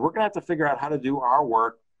 and we're going to have to figure out how to do our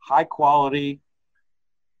work high quality,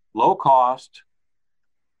 low cost,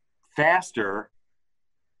 faster,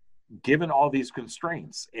 given all these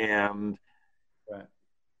constraints. And Right.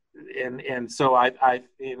 and so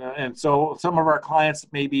and so some of our clients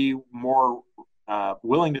may be more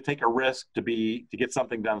willing to take a risk to get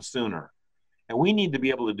something done sooner, and we need to be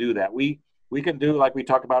able to do that. We can do, like we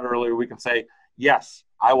talked about earlier, we can say, yes,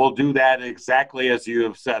 I will do that exactly as you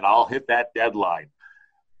have said. I'll hit that deadline.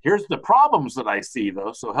 Here's the problems that I see,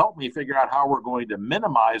 though, so help me figure out how we're going to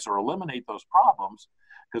minimize or eliminate those problems,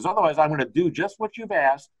 because otherwise I'm going to do just what you've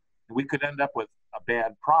asked, and we could end up with a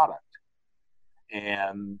bad product.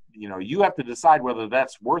 And, you have to decide whether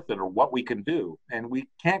that's worth it or what we can do. And we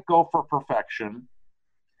can't go for perfection,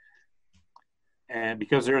 and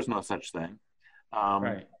because there is no such thing.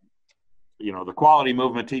 Right. The quality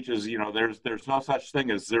movement teaches, there's no such thing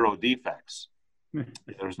as zero defects.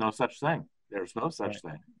 There's no such thing. There's no such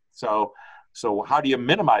thing. So how do you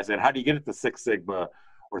minimize it? How do you get it to 6 Sigma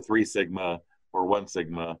or 3 Sigma or 1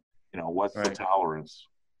 Sigma? What's the tolerance?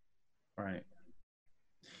 Right.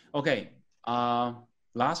 Okay.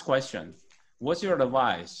 Last question. What's your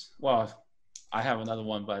advice? Well, I have another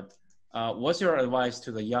one, but what's your advice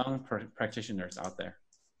to the young practitioners out there?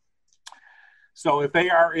 So if they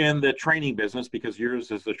are in the training business, because yours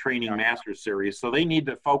is the Training Master Series, so they need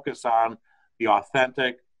to focus on the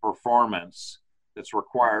authentic performance that's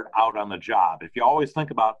required out on the job. If you always think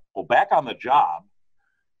about, well, back on the job,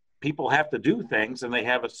 people have to do things and they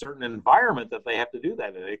have a certain environment that they have to do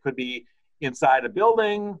that in. It could be inside a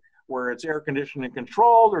building where it's air conditioned and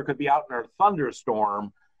controlled, or it could be out in a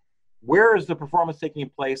thunderstorm. Where is the performance taking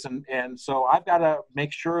place? And so I've got to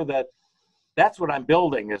make sure that that's what I'm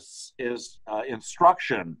building is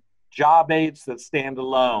instruction, job aids that stand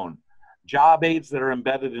alone, job aids that are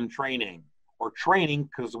embedded in training, or training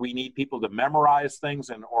because we need people to memorize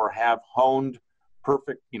things or have honed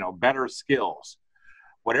perfect, better skills.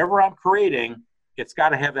 Whatever I'm creating, it's got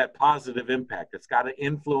to have that positive impact. It's got to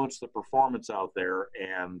influence the performance out there.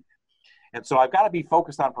 And so I've got to be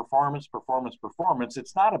focused on performance.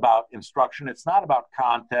 It's not about instruction. It's not about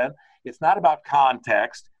content. It's not about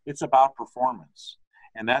context. It's about performance.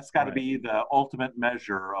 And that's got to be the ultimate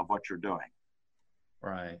measure of what you're doing.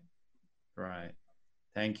 Right.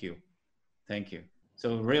 Thank you.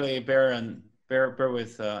 So really bear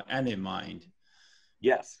with end in mind.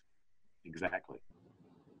 Yes, exactly.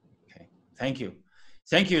 Okay. Thank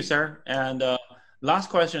you, sir. And last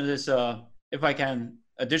question is, if I can,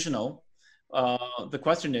 additional. The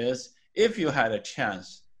question is, if you had a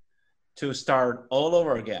chance to start all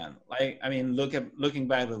over again, looking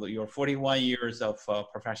back at your 41 years of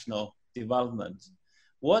professional development,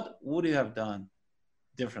 what would you have done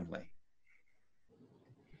differently?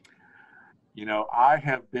 I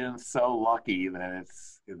have been so lucky that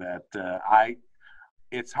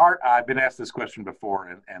it's hard. I've been asked this question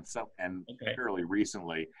before and fairly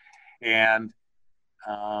recently, and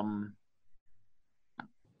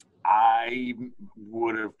I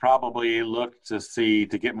would have probably looked to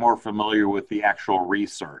get more familiar with the actual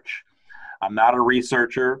research. I'm not a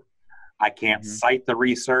researcher. I can't cite the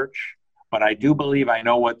research, but I do believe I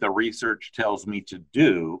know what the research tells me to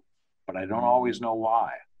do, but I don't always know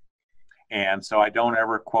why. And so I don't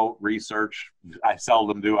ever quote research. I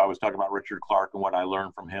seldom do. I was talking about Richard Clark and what I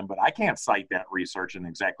learned from him, but I can't cite that research and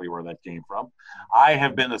exactly where that came from. I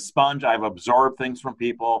have been a sponge. I've absorbed things from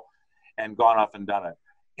people and gone off and done it.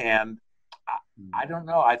 And I don't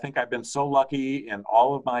know. I think I've been so lucky in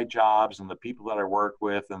all of my jobs and the people that I work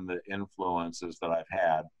with and the influences that I've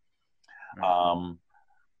had.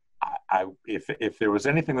 If there was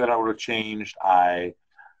anything that I would have changed, I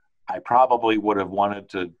probably would have wanted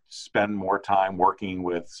to spend more time working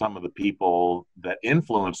with some of the people that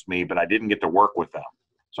influenced me, but I didn't get to work with them.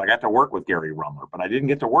 So I got to work with Gary Rumler, but I didn't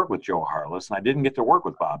get to work with Joe Harless, and I didn't get to work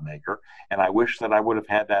with Bob Maker, and I wish that I would have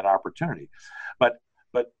had that opportunity. But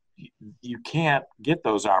you can't get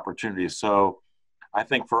those opportunities. So I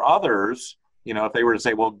think for others, if they were to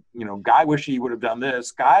say, well, Guy wishes he would have done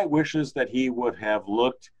this, Guy wishes that he would have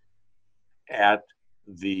looked at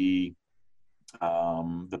the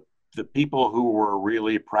people who were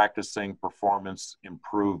really practicing performance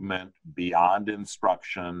improvement beyond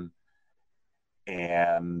instruction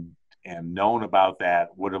and known about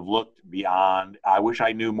that, would have looked beyond. I wish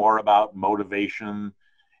I knew more about motivation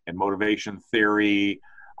and motivation theory.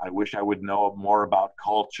 I wish I would know more about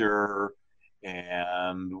culture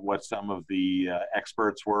and what some of the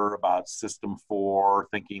experts were about System 4,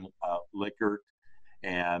 thinking Likert,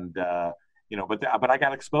 and but I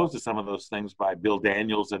got exposed to some of those things by Bill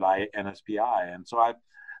Daniels at NSPI, and so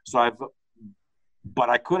So but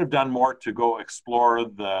I could have done more to go explore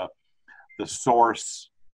the source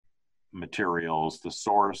materials, the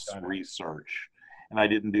source research, and I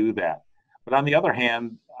didn't do that. But on the other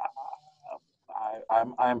hand,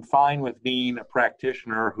 I'm fine with being a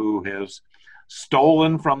practitioner who has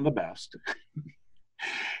stolen from the best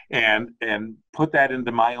and put that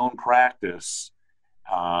into my own practice.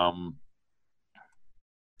 I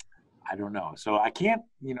don't know. So I can't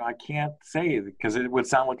say, because it would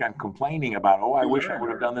sound like I'm complaining about, oh, I wish I would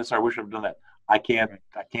have done this, I wish I've done that. I can't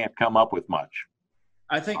come up with much.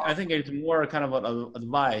 I think it's more kind of an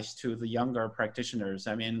advice to the younger practitioners.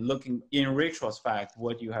 I mean, looking in retrospect,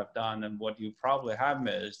 what you have done and what you probably have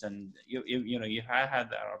missed, and you had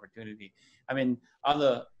that opportunity. I mean,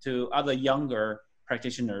 other younger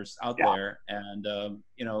practitioners out there, and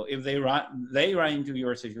if they run into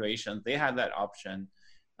your situation, they had that option,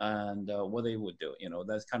 and what they would do.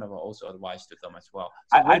 That's kind of also advice to them as well.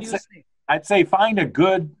 So I'd say find a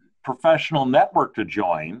good professional network to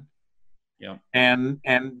join. Yeah. And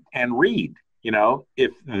read,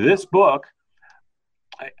 if this book,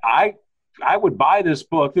 I would buy this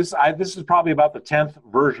book. This is probably about the 10th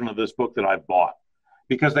version of this book that I've bought,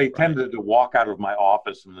 because they tended to walk out of my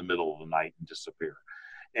office in the middle of the night and disappear.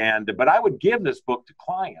 But I would give this book to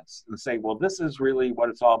clients and say, well, this is really what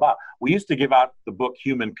it's all about. We used to give out the book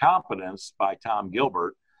Human Competence by Tom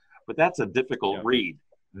Gilbert, but that's a difficult read.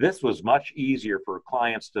 This was much easier for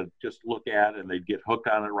clients to just look at, and they'd get hooked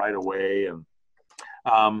on it right away.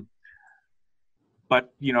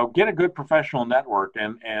 But get a good professional network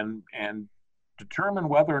and determine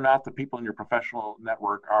whether or not the people in your professional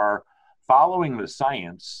network are following the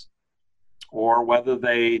science, or whether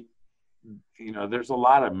they, there's a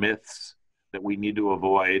lot of myths that we need to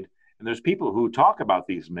avoid, and there's people who talk about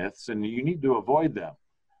these myths, and you need to avoid them.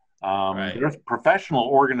 There's professional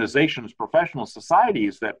organizations, professional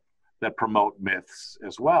societies that promote myths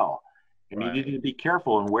as well, and you need to be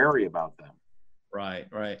careful and wary about them. Right.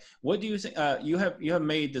 What do you think? You have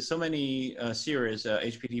made so many series,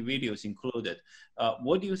 HPT videos included.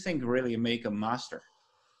 What do you think really make a master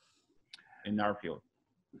in our field,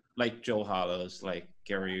 like Joe Hollis, like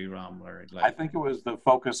Gary Rumler? I think it was the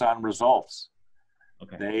focus on results.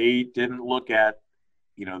 Okay. They didn't look at,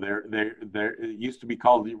 it used to be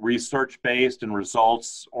called research-based and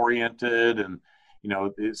results-oriented, and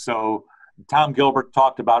so Tom Gilbert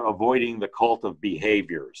talked about avoiding the cult of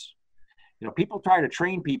behaviors. People try to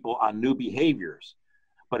train people on new behaviors,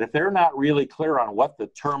 but if they're not really clear on what the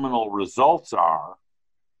terminal results are,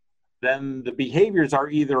 then the behaviors are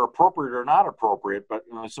either appropriate or not appropriate. But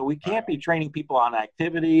so we can't be training people on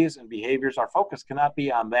activities and behaviors. Our focus cannot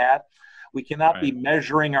be on that. We cannot be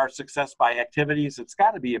measuring our success by activities. It's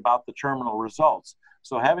got to be about the terminal results.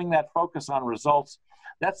 So having that focus on results,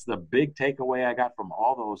 that's the big takeaway I got from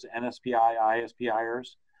all those NSPI,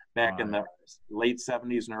 ISPIers back in the late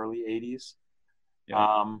 70s and early 80s.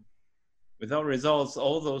 Without results,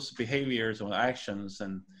 all those behaviors or actions,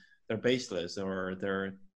 and they're baseless, or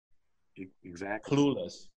they're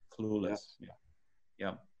clueless.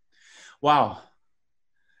 Yeah. Wow.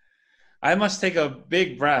 I must take a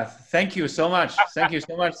big breath. Thank you so much. Thank you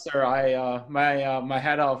so much, sir. My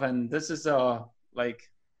hat off, and this is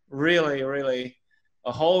really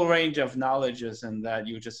a whole range of knowledges and that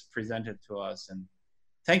you just presented to us. And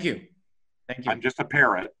thank you. I'm just a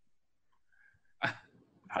parrot.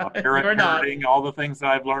 I'm a parrot parroting all the things that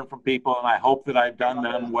I've learned from people, and I hope that I've done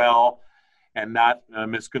them well and not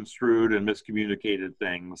misconstrued and miscommunicated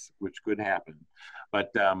things, which could happen.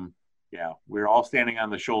 But we're all standing on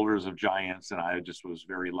the shoulders of giants, and I just was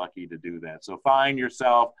very lucky to do that. So find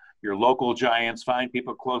yourself, your local giants, find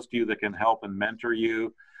people close to you that can help and mentor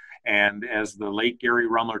you. And as the late Gary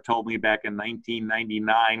Rumler told me back in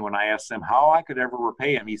 1999, when I asked him how I could ever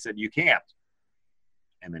repay him, he said, "You can't."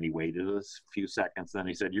 And then he waited a few seconds. Then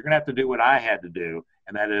he said, "You're going to have to do what I had to do,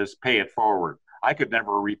 and that is pay it forward. I could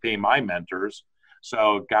never repay my mentors.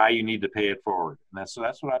 So, Guy, you need to pay it forward." And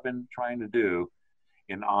that's what I've been trying to do,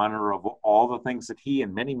 in honor of all the things that he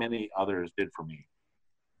and many, many others did for me.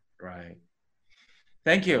 Right.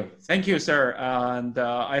 Thank you, sir. And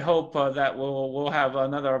I hope that we'll have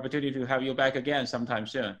another opportunity to have you back again sometime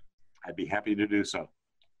soon. I'd be happy to do so.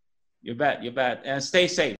 You bet. And stay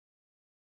safe.